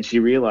key and she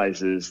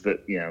realizes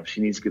that,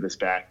 she needs to get this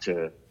back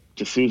to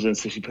Susan.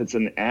 So she puts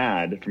an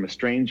ad from a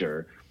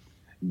stranger,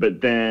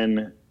 but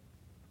then,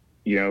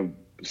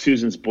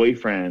 Susan's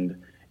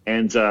boyfriend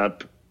ends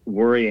up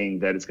worrying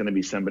that it's going to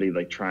be somebody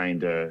like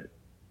trying to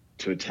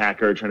attack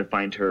her, trying to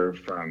find her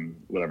from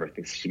whatever,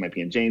 thinks she might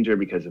be in danger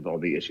because of all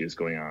the issues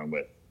going on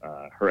with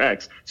her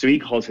ex. So he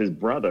calls his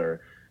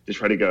brother to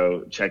try to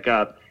go check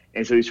up.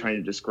 And so he's trying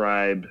to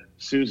describe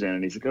Susan,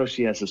 and he's like, oh,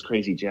 she has this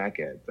crazy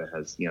jacket that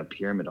has,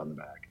 pyramid on the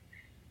back.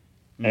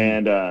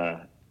 Mm-hmm.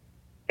 And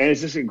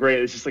it's just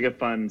it's just like a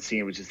fun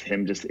scene, which is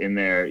him just in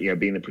there,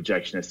 being the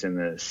projectionist in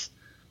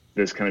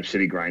this kind of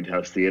shitty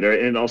grindhouse theater.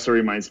 And it also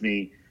reminds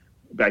me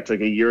back to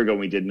like a year ago when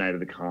we did Night of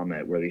the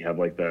Comet, where they have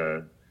like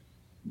the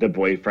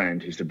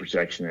boyfriend who's the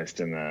projectionist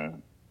and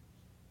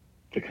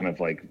the kind of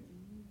like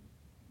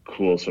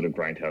cool sort of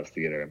grindhouse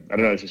theater. I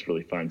don't know, it's just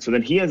really fun. So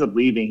then he ends up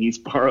leaving. He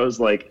borrows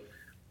like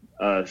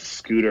a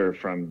scooter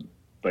from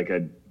like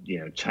a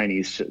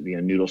Chinese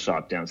noodle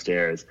shop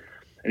downstairs,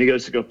 and he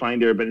goes to go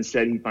find her, but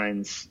instead he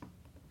finds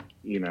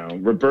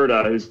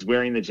Roberta, who's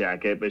wearing the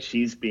jacket, but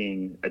she's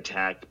being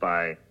attacked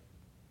by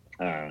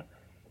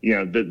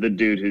the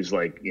dude who's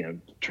like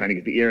trying to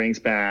get the earrings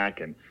back,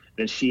 and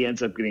then she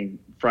ends up getting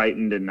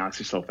frightened and knocks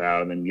herself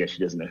out, and then she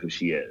doesn't know who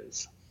she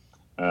is.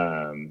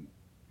 And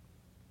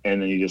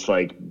then you just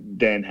like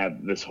then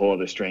have this whole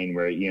other strain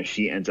where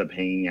she ends up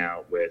hanging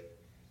out with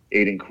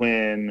Aidan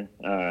Quinn,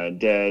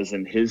 Dez,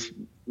 and his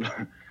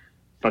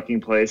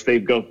fucking place. They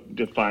go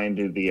to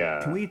find the.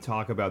 Can we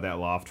talk about that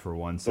loft for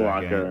 1 second?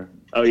 Locker.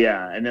 Oh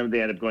yeah, and then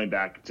they end up going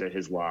back to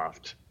his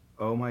loft.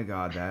 Oh my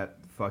God, that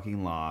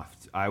fucking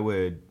loft! I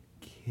would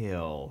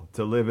kill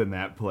to live in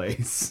that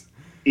place.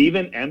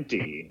 Even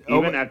empty.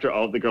 Even after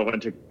all the girl went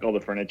and took all the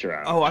furniture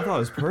out. Oh, I thought it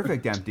was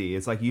perfect empty.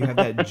 It's like you have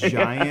that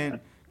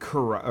giant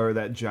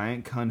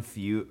kung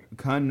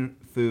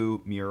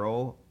fu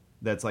mural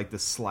that's like the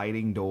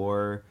sliding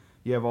door.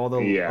 You have all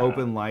the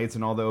open lights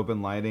and all the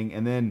open lighting,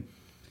 and then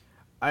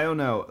I don't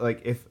know,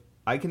 like if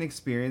I can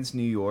experience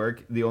New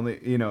York, the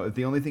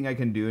only thing I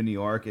can do in New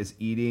York is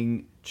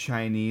eating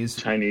Chinese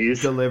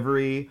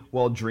delivery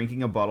while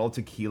drinking a bottle of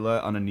tequila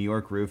on a New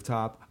York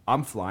rooftop.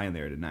 I'm flying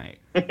there tonight.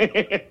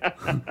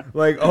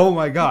 Like, oh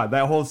my God,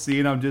 that whole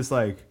scene, I'm just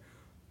like,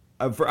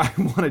 I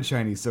wanted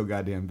Chinese so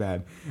goddamn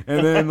bad.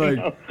 And then like,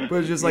 but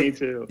it's just like,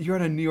 you're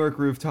on a New York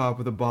rooftop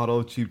with a bottle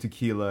of cheap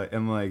tequila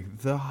and like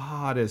the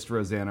hottest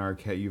Rosanna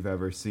Arquette you've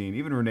ever seen.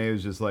 Even Renee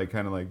was just like,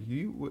 kind of like,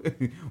 you.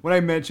 When I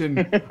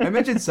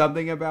mentioned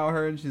something about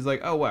her and she's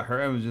like, oh, what,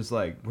 her? I was just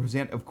like,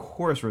 Rosanna, of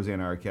course,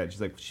 Rosanna Arquette.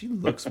 She's like, she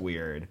looks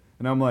weird.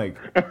 And I'm like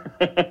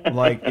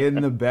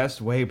in the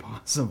best way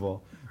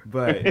possible.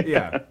 But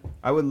yeah,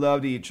 I would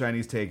love to eat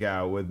Chinese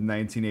takeout with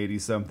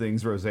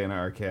 1980-somethings Rosanna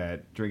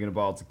Arquette drinking a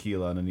bottle of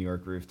tequila on a New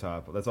York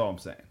rooftop. That's all I'm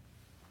saying.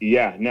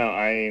 Yeah, no,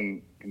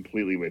 I'm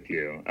completely with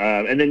you.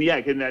 And then, yeah,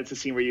 that's the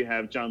scene where you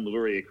have John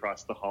Lurie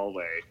across the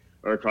hallway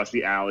or across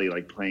the alley,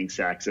 like playing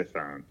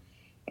saxophone.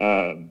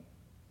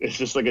 It's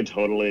just like a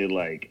totally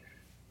like,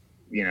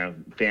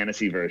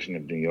 fantasy version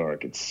of New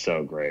York. It's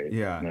so great.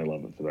 Yeah. And I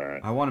love it for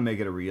that. I want to make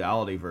it a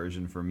reality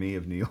version for me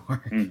of New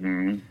York.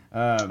 Mm-hmm.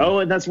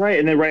 And that's right.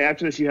 And then right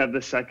after this, you have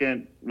the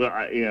second,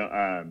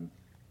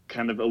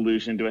 kind of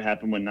allusion to what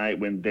happened one night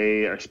when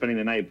they are spending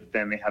the night, but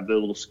then they have the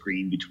little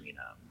screen between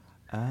them.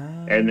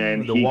 And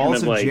then the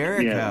walls of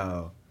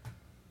Jericho.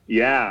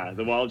 Yeah,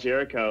 the wall of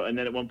Jericho. And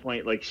then at one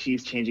point, like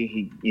she's changing,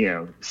 he,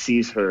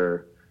 sees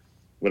her,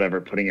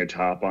 whatever, putting her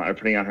top on or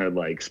putting on her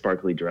like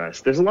sparkly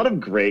dress. There's a lot of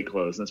great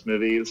clothes in this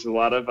movie. There's a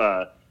lot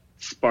of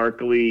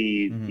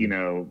sparkly,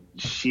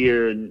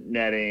 sheer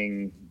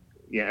netting.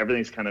 Yeah,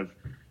 everything's kind of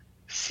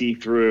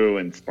see-through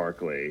and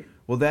sparkly.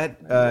 Well, that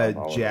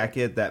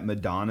jacket that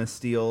Madonna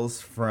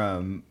steals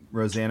from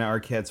Rosanna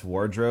Arquette's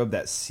wardrobe,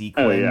 that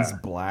sequins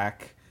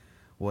black,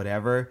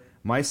 whatever.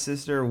 My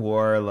sister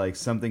wore like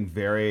something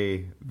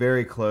very,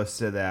 very close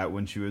to that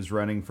when she was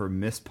running for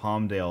Miss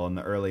Palmdale in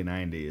the early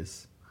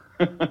 90s.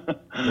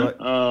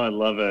 I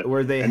love it.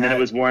 Then it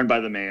was worn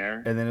by the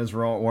mayor. And then it was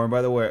worn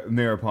by the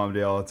mayor of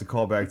Palmdale. It's a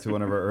callback to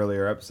one of our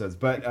earlier episodes.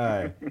 But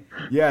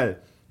yeah,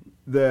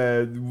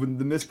 the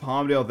Miss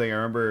Palmdale thing, I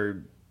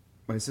remember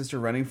my sister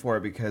running for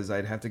it because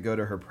I'd have to go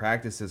to her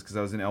practices because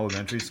I was in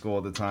elementary school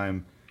at the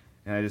time.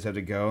 And I just had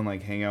to go and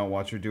like hang out and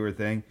watch her do her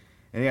thing.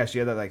 And yeah, she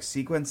had that like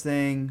sequence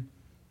thing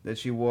that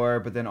she wore.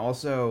 But then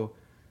also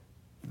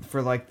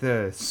for like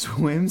the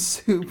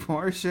swimsuit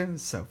portion,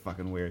 so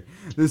fucking weird.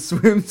 The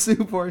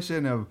swimsuit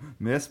portion of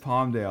Miss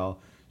Palmdale,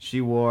 she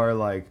wore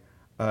like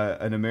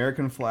an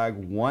American flag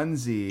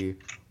onesie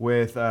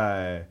with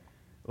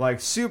like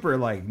super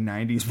like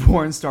 90s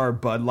porn star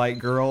Bud Light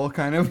girl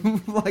kind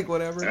of like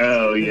whatever.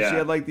 Oh yeah. And she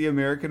had like the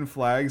American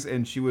flags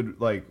and she would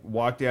like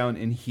walk down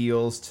in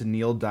heels to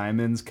Neil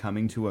Diamond's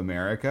Coming to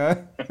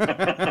America.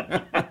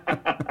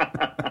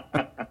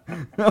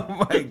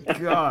 Oh my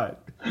god.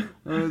 I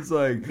was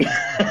like,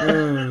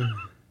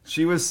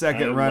 she was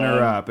second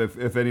runner-up.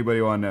 If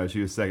anybody want to know, she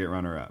was second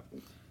runner-up.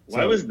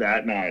 Why was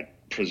that not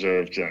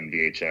preserved on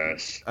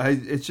VHS?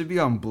 It should be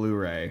on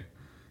Blu-ray.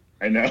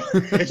 I know.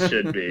 It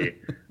should be.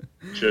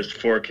 Just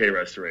 4K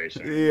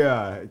restoration.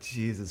 Yeah.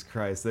 Jesus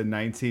Christ. The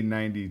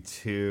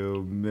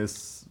 1992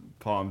 Miss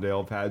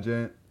Palmdale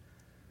pageant.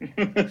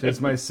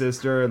 Just my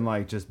sister and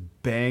like just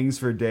bangs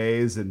for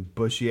days and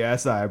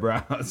bushy-ass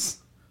eyebrows.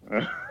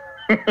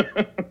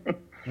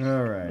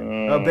 All right.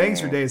 Bangs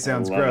for days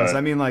sounds gross.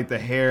 I mean, like the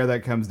hair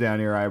that comes down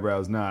your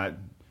eyebrows, not.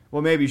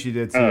 Well, maybe she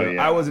did too. Oh,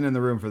 yeah. I wasn't in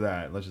the room for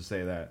that. Let's just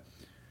say that.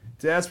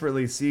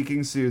 Desperately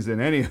seeking Susan.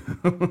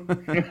 Anywho.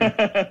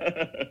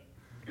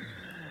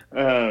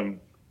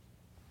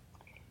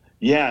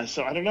 Yeah.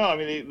 So I don't know. I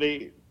mean,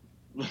 they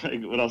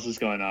like, what else is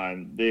going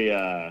on? They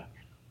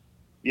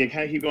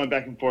kind of keep going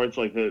back and forth,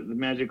 like the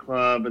Magic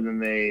Club, and then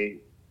they,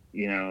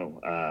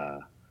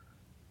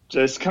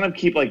 just kind of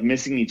keep like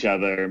missing each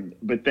other.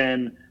 But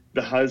then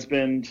the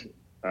husband,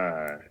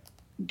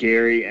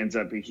 Gary, ends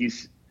up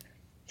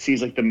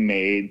sees like the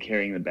maid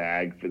carrying the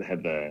bag that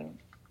had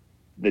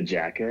the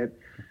jacket.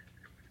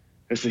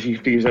 And so he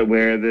figures out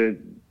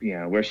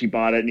where she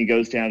bought it, and he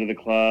goes down to the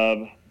club.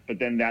 But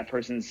then that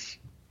person's,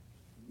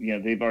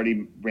 they've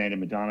already ran to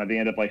Madonna. They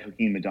end up like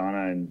hooking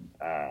Madonna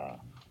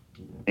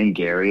and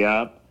Gary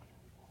up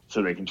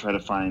so they can try to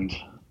find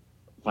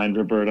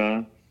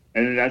Roberta.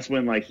 And then that's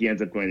when like he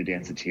ends up going to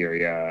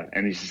Danceteria,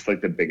 and he's just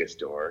like the biggest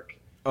dork.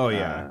 Oh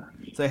yeah.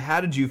 It's like,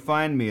 how did you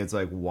find me? It's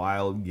like,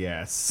 wild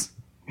guess.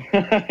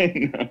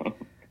 I know.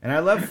 And I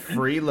love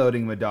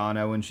freeloading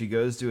Madonna when she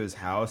goes to his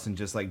house and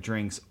just like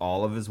drinks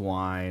all of his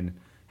wine,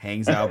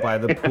 hangs out by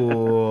the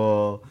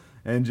pool,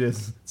 and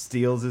just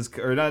steals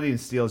or not even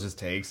steals, just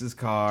takes his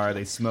car.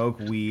 They smoke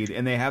weed,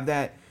 and they have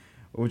that,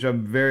 which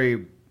I'm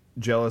very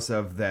jealous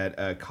of,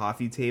 that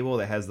coffee table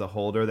that has the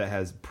holder that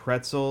has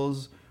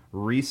pretzels,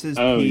 Reese's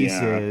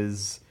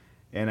Pieces,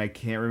 and I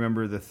can't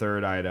remember the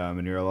third item,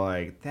 and you're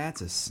like,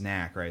 that's a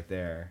snack right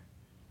there.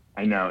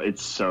 I know,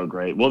 it's so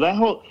great. Well, that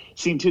whole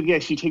scene too, yeah,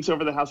 she takes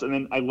over the house, and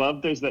then I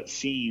love there's that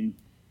scene.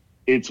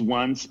 It's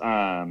once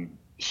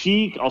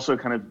she also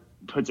kind of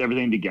puts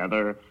everything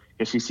together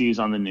because she sees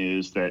on the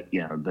news that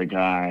the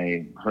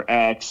guy, her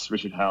ex,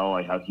 Richard Hell,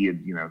 like how he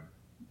had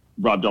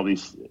robbed all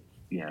these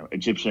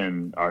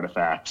Egyptian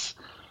artifacts,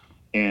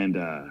 and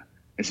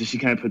so she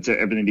kind of puts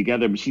everything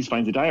together. But she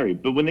finds a diary.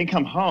 But when they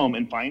come home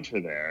and find her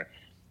there,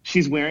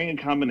 she's wearing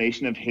a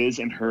combination of his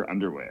and her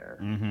underwear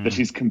Mm-hmm. that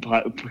she's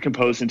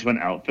composed into an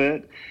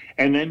outfit.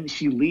 And then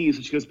she leaves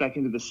and she goes back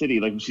into the city.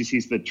 Like when she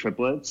sees the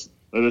triplets,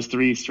 or those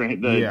three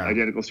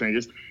identical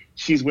strangers,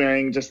 she's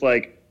wearing just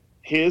like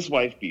his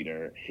wife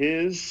beater,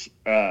 his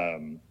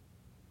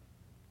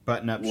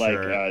button-up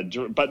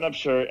shirt, button-up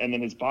shirt, and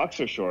then his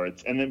boxer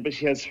shorts, and then but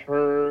she has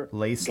her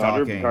lace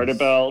stockings, garter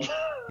belt.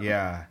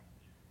 Yeah.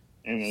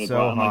 And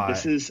so I'm hot. like,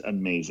 this is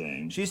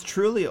amazing. She's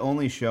truly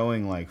only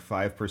showing like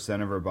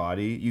 5% of her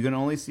body. You can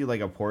only see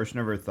like a portion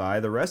of her thigh.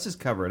 The rest is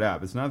covered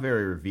up. It's not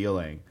very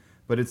revealing,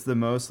 but it's the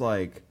most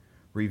like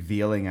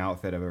revealing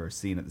outfit I've ever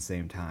seen at the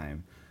same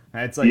time.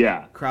 It's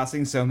like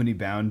crossing so many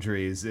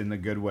boundaries in the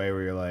good way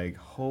where you're like,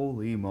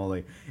 holy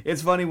moly.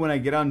 It's funny when I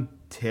get on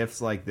tiffs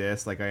like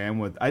this, like I am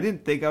with, I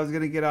didn't think I was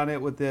going to get on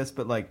it with this,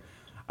 but like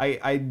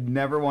I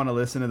never want to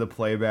listen to the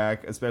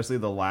playback, especially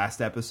the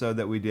last episode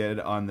that we did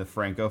on the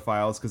Franco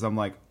files, because I'm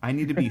like, I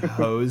need to be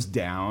hosed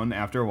down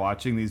after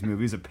watching these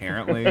movies,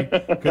 apparently,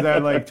 because I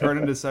like turn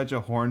into such a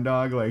horn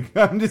dog. Like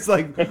I'm just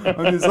like,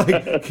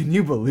 can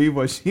you believe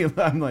what she?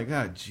 I'm like,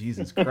 oh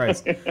Jesus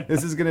Christ,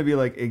 this is gonna be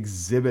like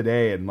Exhibit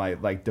A in my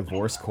like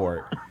divorce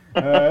court.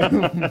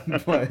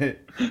 But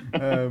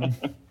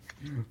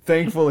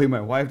thankfully,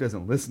 my wife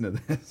doesn't listen to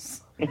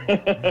this.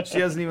 She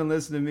doesn't even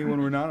listen to me when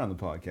we're not on the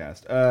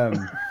podcast.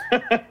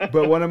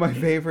 But one of my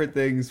favorite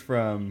things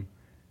from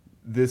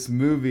this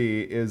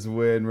movie is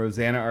when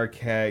Rosanna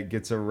Arquette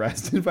gets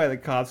arrested by the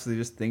cops. They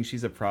just think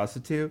she's a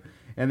prostitute,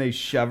 and they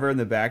shove her in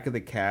the back of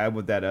the cab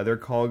with that other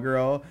call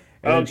girl.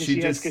 And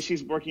because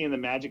she's working in the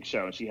magic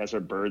show and she has her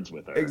birds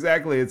with her.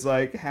 Exactly. It's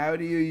like, how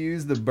do you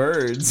use the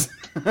birds?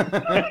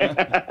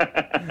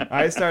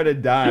 I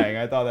started dying.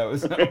 I thought that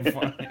was so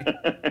funny.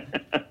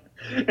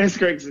 It's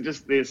great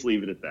because they just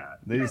leave it at that.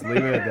 They just leave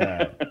it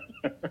at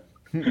that.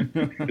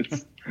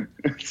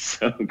 it's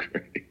so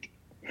great.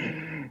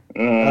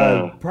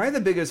 Probably the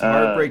biggest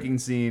heartbreaking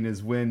scene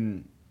is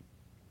when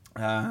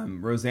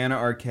Rosanna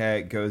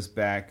Arquette goes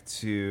back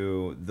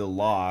to the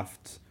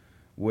loft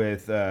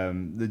with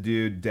the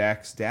dude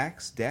Dex. Yeah,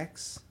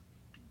 it's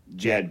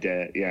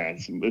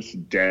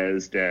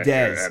Dez.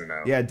 I don't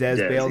know. Yeah, Dez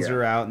bails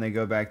her out, and they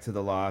go back to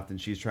the loft,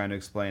 and she's trying to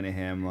explain to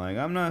him, like,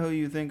 I'm not who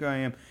you think I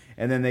am.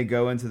 And then they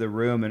go into the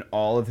room, and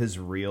all of his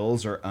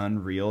reels are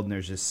unreeled, and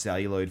there's just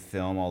celluloid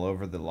film all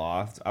over the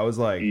loft. I was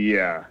like,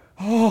 yeah.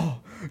 Oh,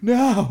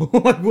 no.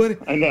 Like, what?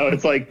 I know.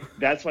 It's like,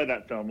 that's why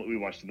that film that we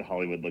watched in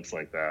Hollywood looks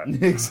like that.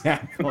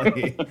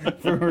 Exactly.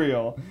 For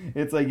real.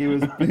 It's like it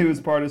was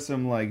part of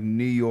some, like,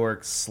 New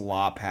York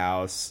slop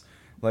house.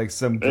 Like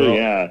some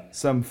girl,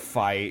 some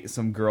fight,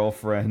 some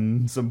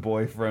girlfriend, some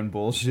boyfriend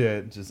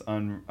bullshit. Just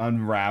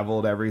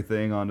unraveled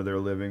everything onto their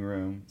living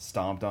room,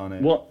 stomped on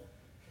it. Well,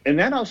 and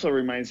that also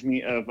reminds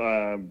me of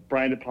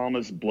Brian De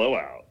Palma's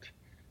Blowout,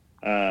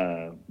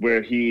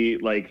 where he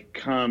like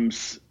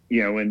comes,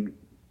 when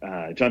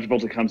John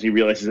Travolta comes, he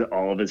realizes that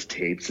all of his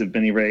tapes have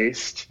been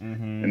erased,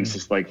 and it's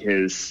just like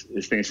his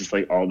thing is just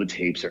like all the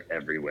tapes are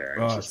everywhere.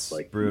 Oh, it's just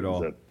like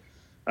brutal.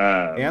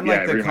 And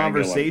like the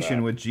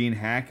conversation with Gene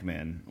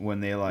Hackman when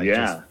they like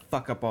just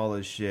fuck up all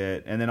this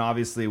shit, and then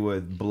obviously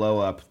with Blow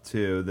Up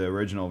too, the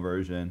original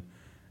version,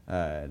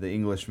 the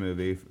English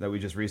movie that we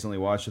just recently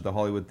watched at the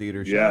Hollywood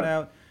Theater. Shout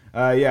out.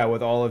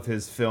 With all of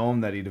his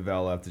film that he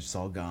developed, it's just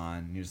all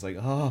gone. You're just like,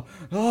 oh,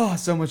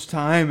 so much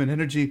time and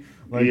energy.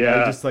 Like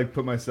I just like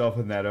put myself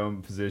in that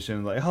own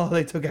position, like, oh,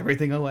 they took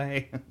everything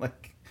away.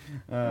 Like,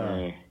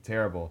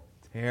 terrible.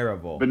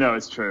 But no,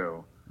 it's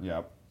true.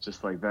 Yep.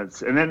 Just like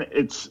that's, and then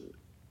it's.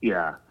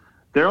 Yeah.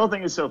 Their whole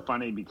thing is so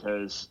funny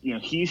because,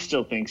 he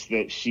still thinks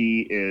that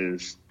she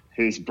is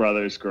his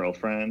brother's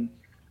girlfriend.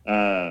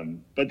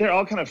 But they're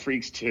all kind of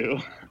freaks too.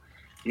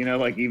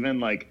 Like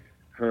even like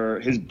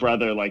his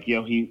brother, like,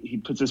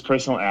 he puts his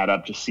personal ad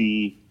up to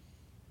see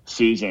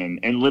Susan,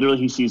 and literally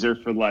he sees her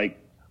for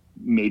like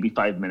maybe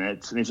 5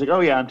 minutes, and he's like, oh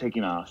yeah, I'm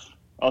taking off.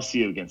 I'll see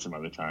you again some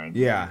other time.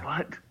 Yeah.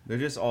 What? They're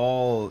just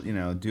all,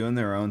 doing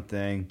their own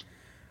thing.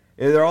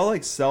 They're all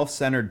like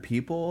self-centered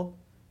people.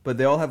 But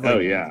they all have like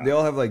they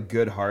all have like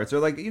good hearts. They're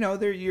like, you're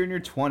in your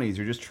 20s.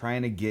 You're just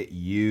trying to get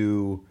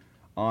you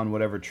on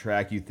whatever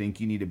track you think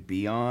you need to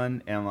be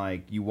on, and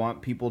like you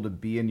want people to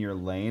be in your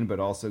lane,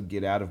 but also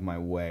get out of my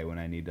way when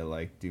I need to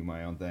like do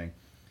my own thing.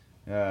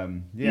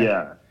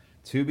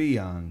 To be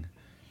young.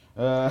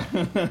 But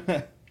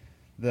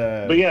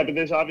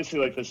there's obviously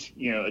like this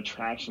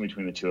attraction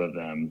between the two of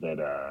them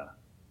that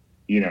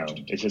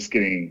it's just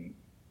getting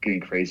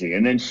crazy.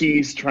 And then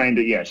she's trying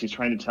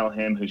to tell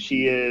him who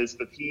she is,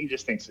 but he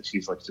just thinks that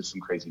she's like just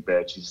some crazy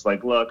bitch. He's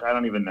like, look, I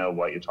don't even know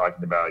what you're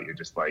talking about. You're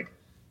just like,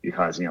 you're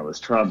causing all this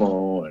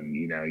trouble, and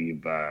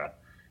you've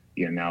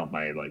now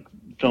my like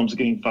films are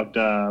getting fucked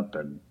up,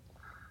 and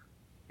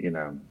I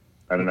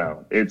don't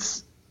know.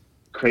 It's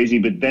crazy.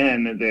 But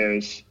then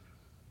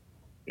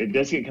it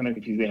does get kind of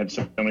confusing. They have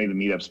so many of the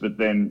meetups, but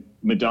then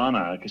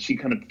Madonna, because she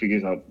kind of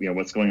figures out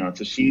what's going on,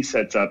 so she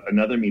sets up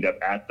another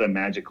meetup at the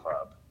Magic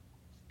Club.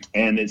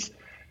 And it's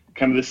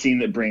kind of the scene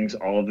that brings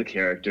all of the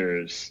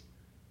characters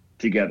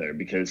together,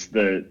 because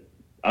the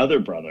other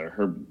brother,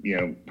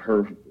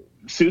 her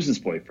Susan's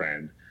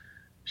boyfriend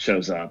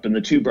shows up, and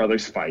the two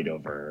brothers fight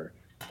over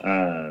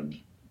her.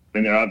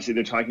 And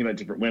they're talking about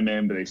different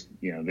women, but they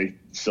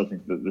still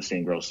think the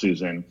same girl,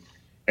 Susan.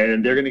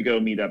 And they're going to go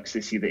meet up because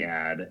they see the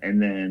ad.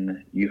 And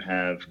then you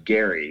have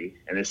Gary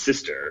and his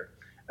sister,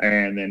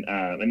 and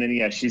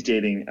then she's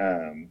dating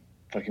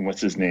fucking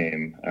what's his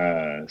name,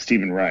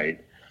 Stephen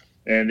Wright,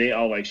 and they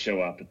all like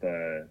show up at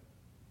the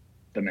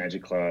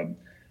Magic Club.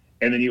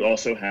 And then you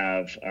also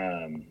have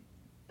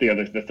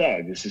the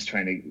thug is just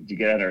trying to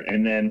get at her,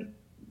 and then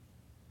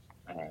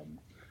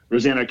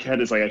Rosanne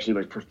Arquette is like actually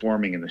like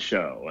performing in the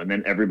show, and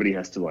then everybody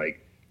has to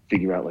like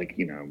figure out like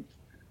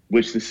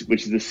which is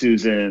the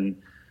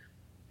Susan,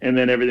 and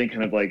then everything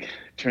kind of like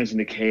turns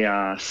into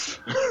chaos.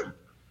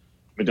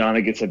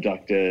 Madonna gets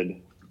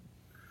abducted.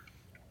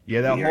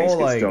 Yeah, that whole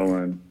like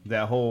stolen.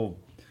 The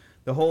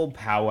whole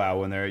powwow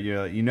when they're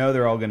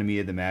they're all going to meet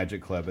at the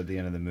Magic Club at the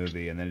end of the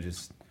movie, and then it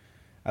just.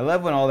 I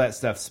love when all that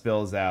stuff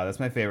spills out. That's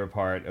my favorite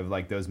part of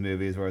like those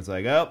movies where it's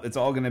like, oh, it's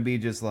all going to be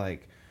just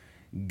like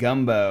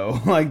gumbo.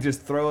 Like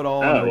just throw it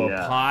all into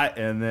a pot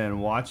and then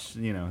watch,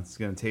 it's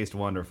going to taste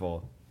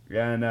wonderful.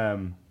 And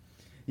I'm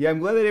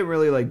glad they didn't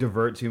really like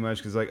divert too much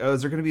because like, oh,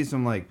 is there going to be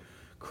some like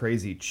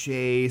crazy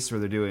chase where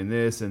they're doing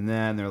this and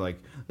that? And they're like,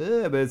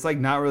 ugh, but it's like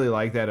not really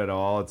like that at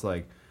all. It's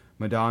like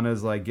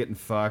Madonna's like getting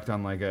fucked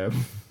on like a...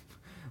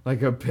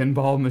 like a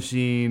pinball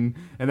machine,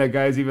 and that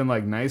guy's even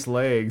like nice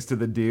legs to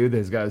the dude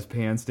that's got his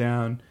pants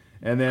down,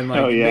 and then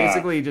like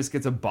basically he just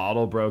gets a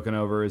bottle broken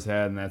over his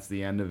head, and that's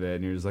the end of it.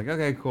 And you're just like,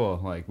 okay,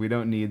 cool. Like we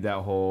don't need that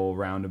whole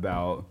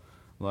roundabout.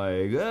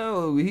 Like,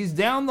 oh, he's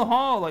down the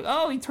hall. Like,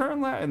 oh, he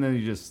turned left, and then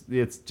it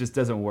just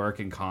doesn't work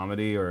in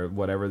comedy or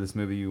whatever this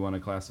movie you want to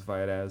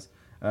classify it as.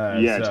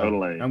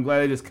 Totally. I'm glad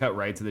they just cut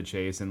right to the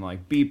chase and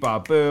like beep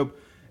bop boop.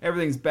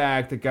 Everything's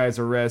back. The guy's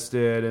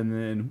arrested, and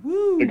then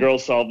woo! The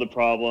girls solve the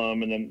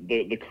problem, and then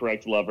the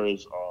correct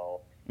lovers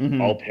all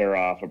pair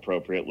off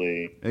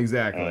appropriately.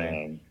 Exactly.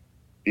 And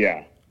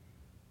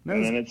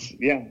then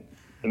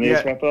and they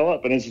just wrap it all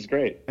up, and it's just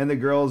great. And the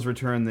girls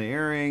return the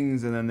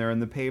earrings, and then they're in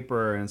the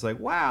paper, and it's like,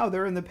 wow,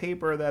 they're in the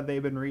paper that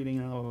they've been reading.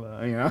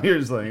 You're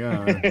just like,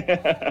 oh,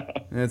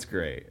 that's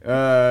great.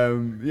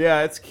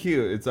 It's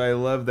cute. I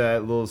love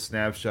that little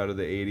snapshot of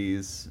the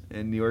 '80s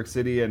in New York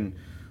City, and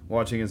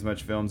watching as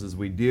much films as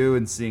we do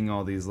and seeing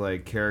all these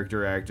like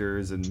character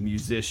actors and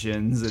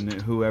musicians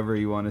and whoever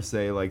you want to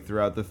say like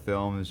throughout the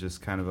film is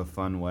just kind of a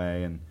fun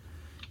way. And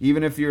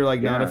even if you're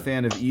like not a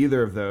fan of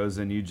either of those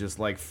and you just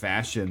like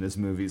fashion, this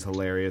movie's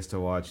hilarious to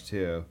watch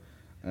too.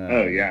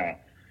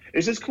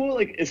 It's just cool,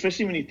 like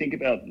especially when you think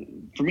about,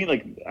 for me,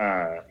 like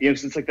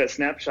it's like that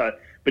snapshot,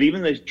 but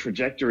even the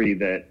trajectory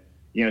that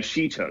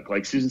she took,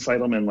 like Susan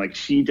Seidelman, like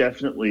she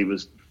definitely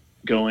was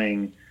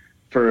going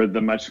for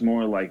the much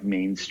more like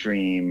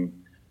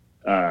mainstream,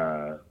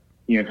 kind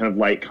of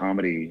light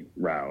comedy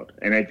route.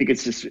 And I think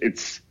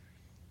it's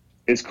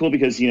cool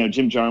because,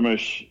 Jim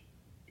Jarmusch,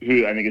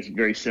 who I think is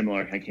very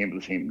similar, kind of came at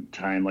the same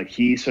time. Like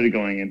he started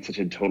going in such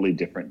a totally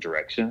different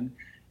direction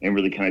and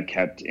really kind of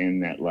kept in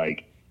that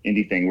like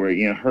indie thing where,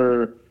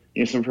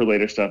 some of her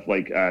later stuff,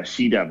 like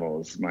She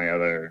Devils, my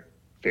other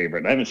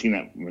favorite. I haven't seen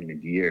that one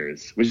in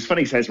years, which is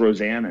funny because it has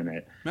Roseanne in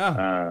it.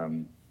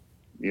 Oh.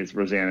 It's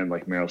Roseanne and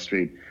like Meryl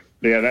Streep.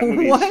 But yeah, that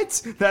movie.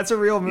 What? That's a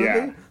real movie?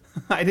 Yeah.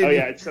 I didn't. Oh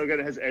yeah, it's so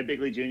good. It has Ed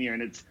Bigley Jr.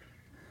 and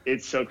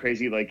it's so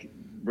crazy. Like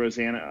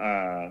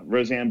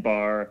Roseanne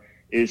Barr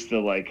is the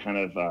like kind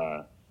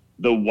of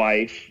the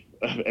wife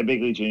of Ed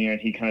Bigley Jr. and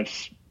he kind of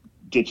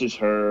ditches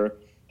her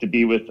to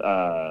be with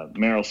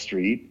Meryl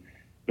Streep,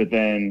 but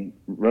then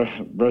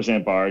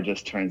Roseanne Barr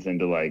just turns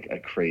into like a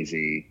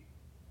crazy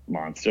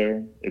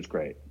monster. It's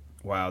great.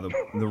 Wow,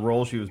 the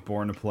role she was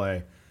born to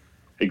play.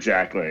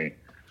 Exactly.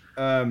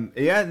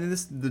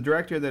 The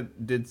director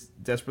that did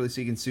Desperately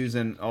Seeking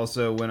Susan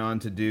also went on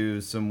to do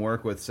some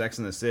work with Sex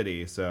and the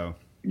City. So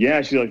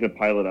yeah, she liked the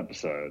pilot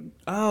episode.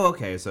 Oh,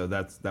 okay. So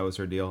that was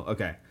her deal.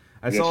 Okay,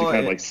 she kind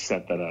of like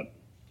set that up.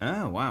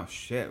 Oh wow,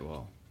 shit.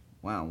 Well,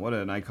 wow, what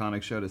an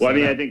iconic show to. Well,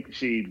 I think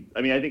she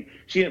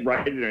didn't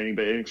write it or anything,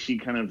 but she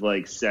kind of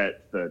like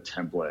set the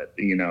template,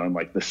 and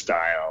like the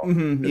style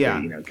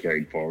that they,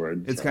 carried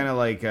forward. It's kind of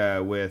like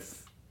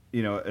with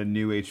a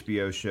new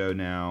HBO show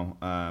now.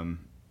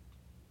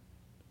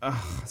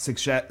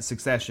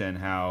 Succession,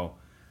 how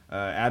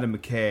Adam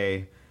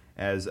McKay,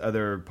 as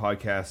other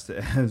podcasts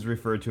has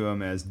referred to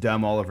him as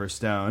Dumb Oliver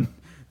Stone,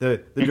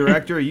 the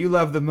director you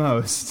love the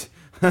most.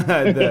 He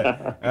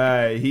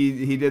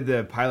did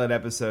the pilot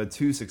episode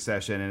to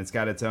Succession, and it's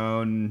got its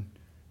own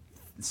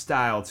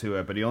style to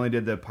it, but he only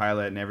did the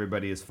pilot, and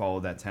everybody has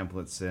followed that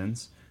template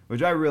since,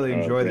 which I really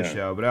enjoy the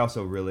show, but I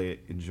also really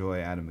enjoy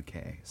Adam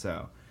McKay.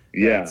 So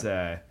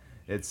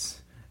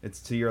it's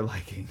to your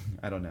liking.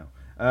 I don't know.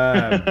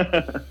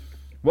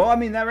 Well, I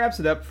mean, that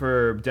wraps it up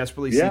for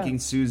Desperately Seeking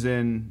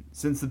Susan.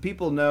 Since the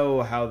people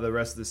know how the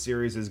rest of the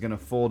series is going to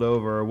fold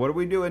over, what are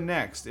we doing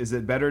next? Is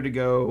it better to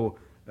go...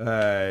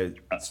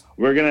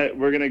 We're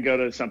gonna go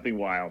to something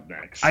wild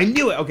next. I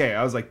knew it. Okay,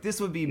 I was like, this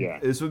would be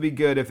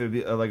good if it'd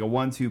be like a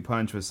 1-2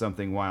 punch with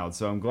something wild.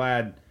 So I'm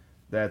glad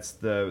that's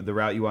the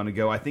route you want to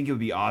go. I think it would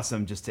be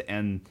awesome just to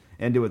end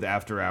it with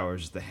After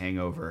Hours, just The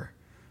Hangover,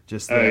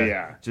 just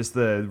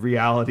the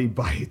reality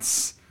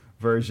bites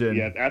version.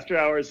 Yeah, After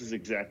Hours is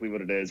exactly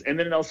what it is. And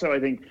then also, I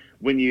think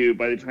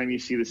by the time you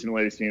see this in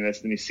latest seeing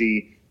this, then you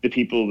see the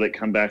people that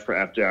come back for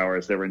After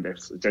Hours that were in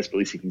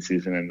Desperately Seeking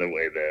Susan, and the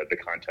way the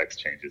context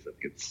changes. I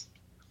think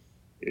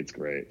it's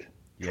great.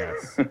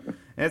 Yes, and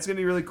it's going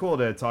to be really cool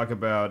to talk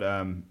about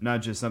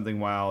not just Something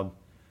Wild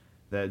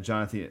that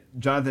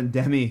Jonathan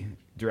Demme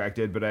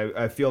directed, but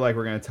I feel like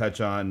we're going to touch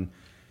on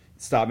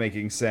Stop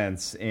Making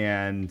Sense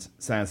and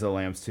Silence of the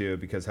Lambs too,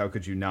 because how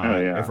could you not?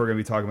 Oh, yeah. If we're going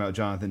to be talking about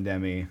Jonathan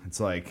Demme, it's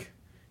like,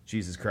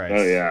 Jesus Christ.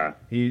 Oh, yeah.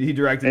 He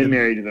directed... And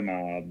Married to the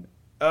Mob.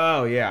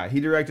 Oh, yeah. He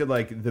directed,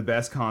 like, the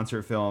best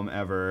concert film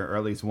ever, or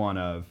at least one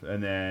of.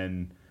 And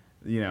then,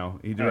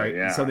 he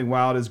directed... Something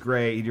Wild is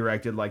great. He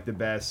directed, like, the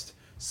best,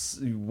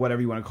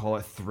 whatever you want to call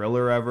it,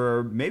 thriller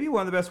ever. Maybe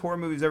one of the best horror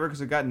movies ever,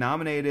 because it got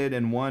nominated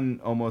and won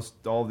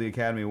almost all of the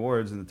Academy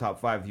Awards in the top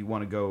 5, if you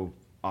want to go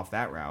off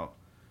that route.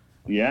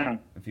 Yeah.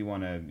 If you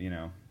want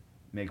to,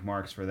 make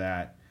marks for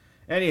that.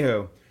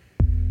 Anywho,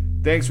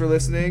 thanks for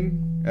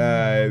listening.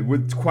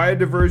 With quite a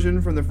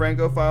diversion from the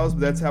Franco Files,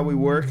 but that's how we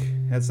work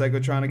at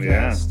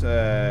Psychotronicast.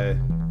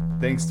 Yeah.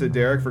 Thanks to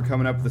Derek for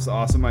coming up with this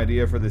awesome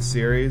idea for this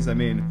series. I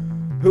mean,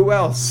 who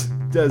else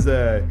does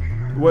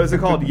what is it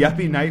called?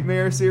 Yuppie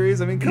Nightmare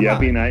series? I mean, come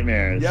on. Yuppie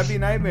Nightmares. Yuppie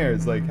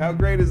Nightmares. Like, how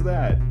great is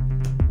that?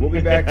 We'll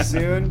be back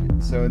soon.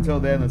 So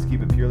until then, let's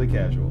keep it purely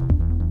casual.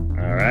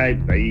 All right.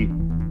 Bye.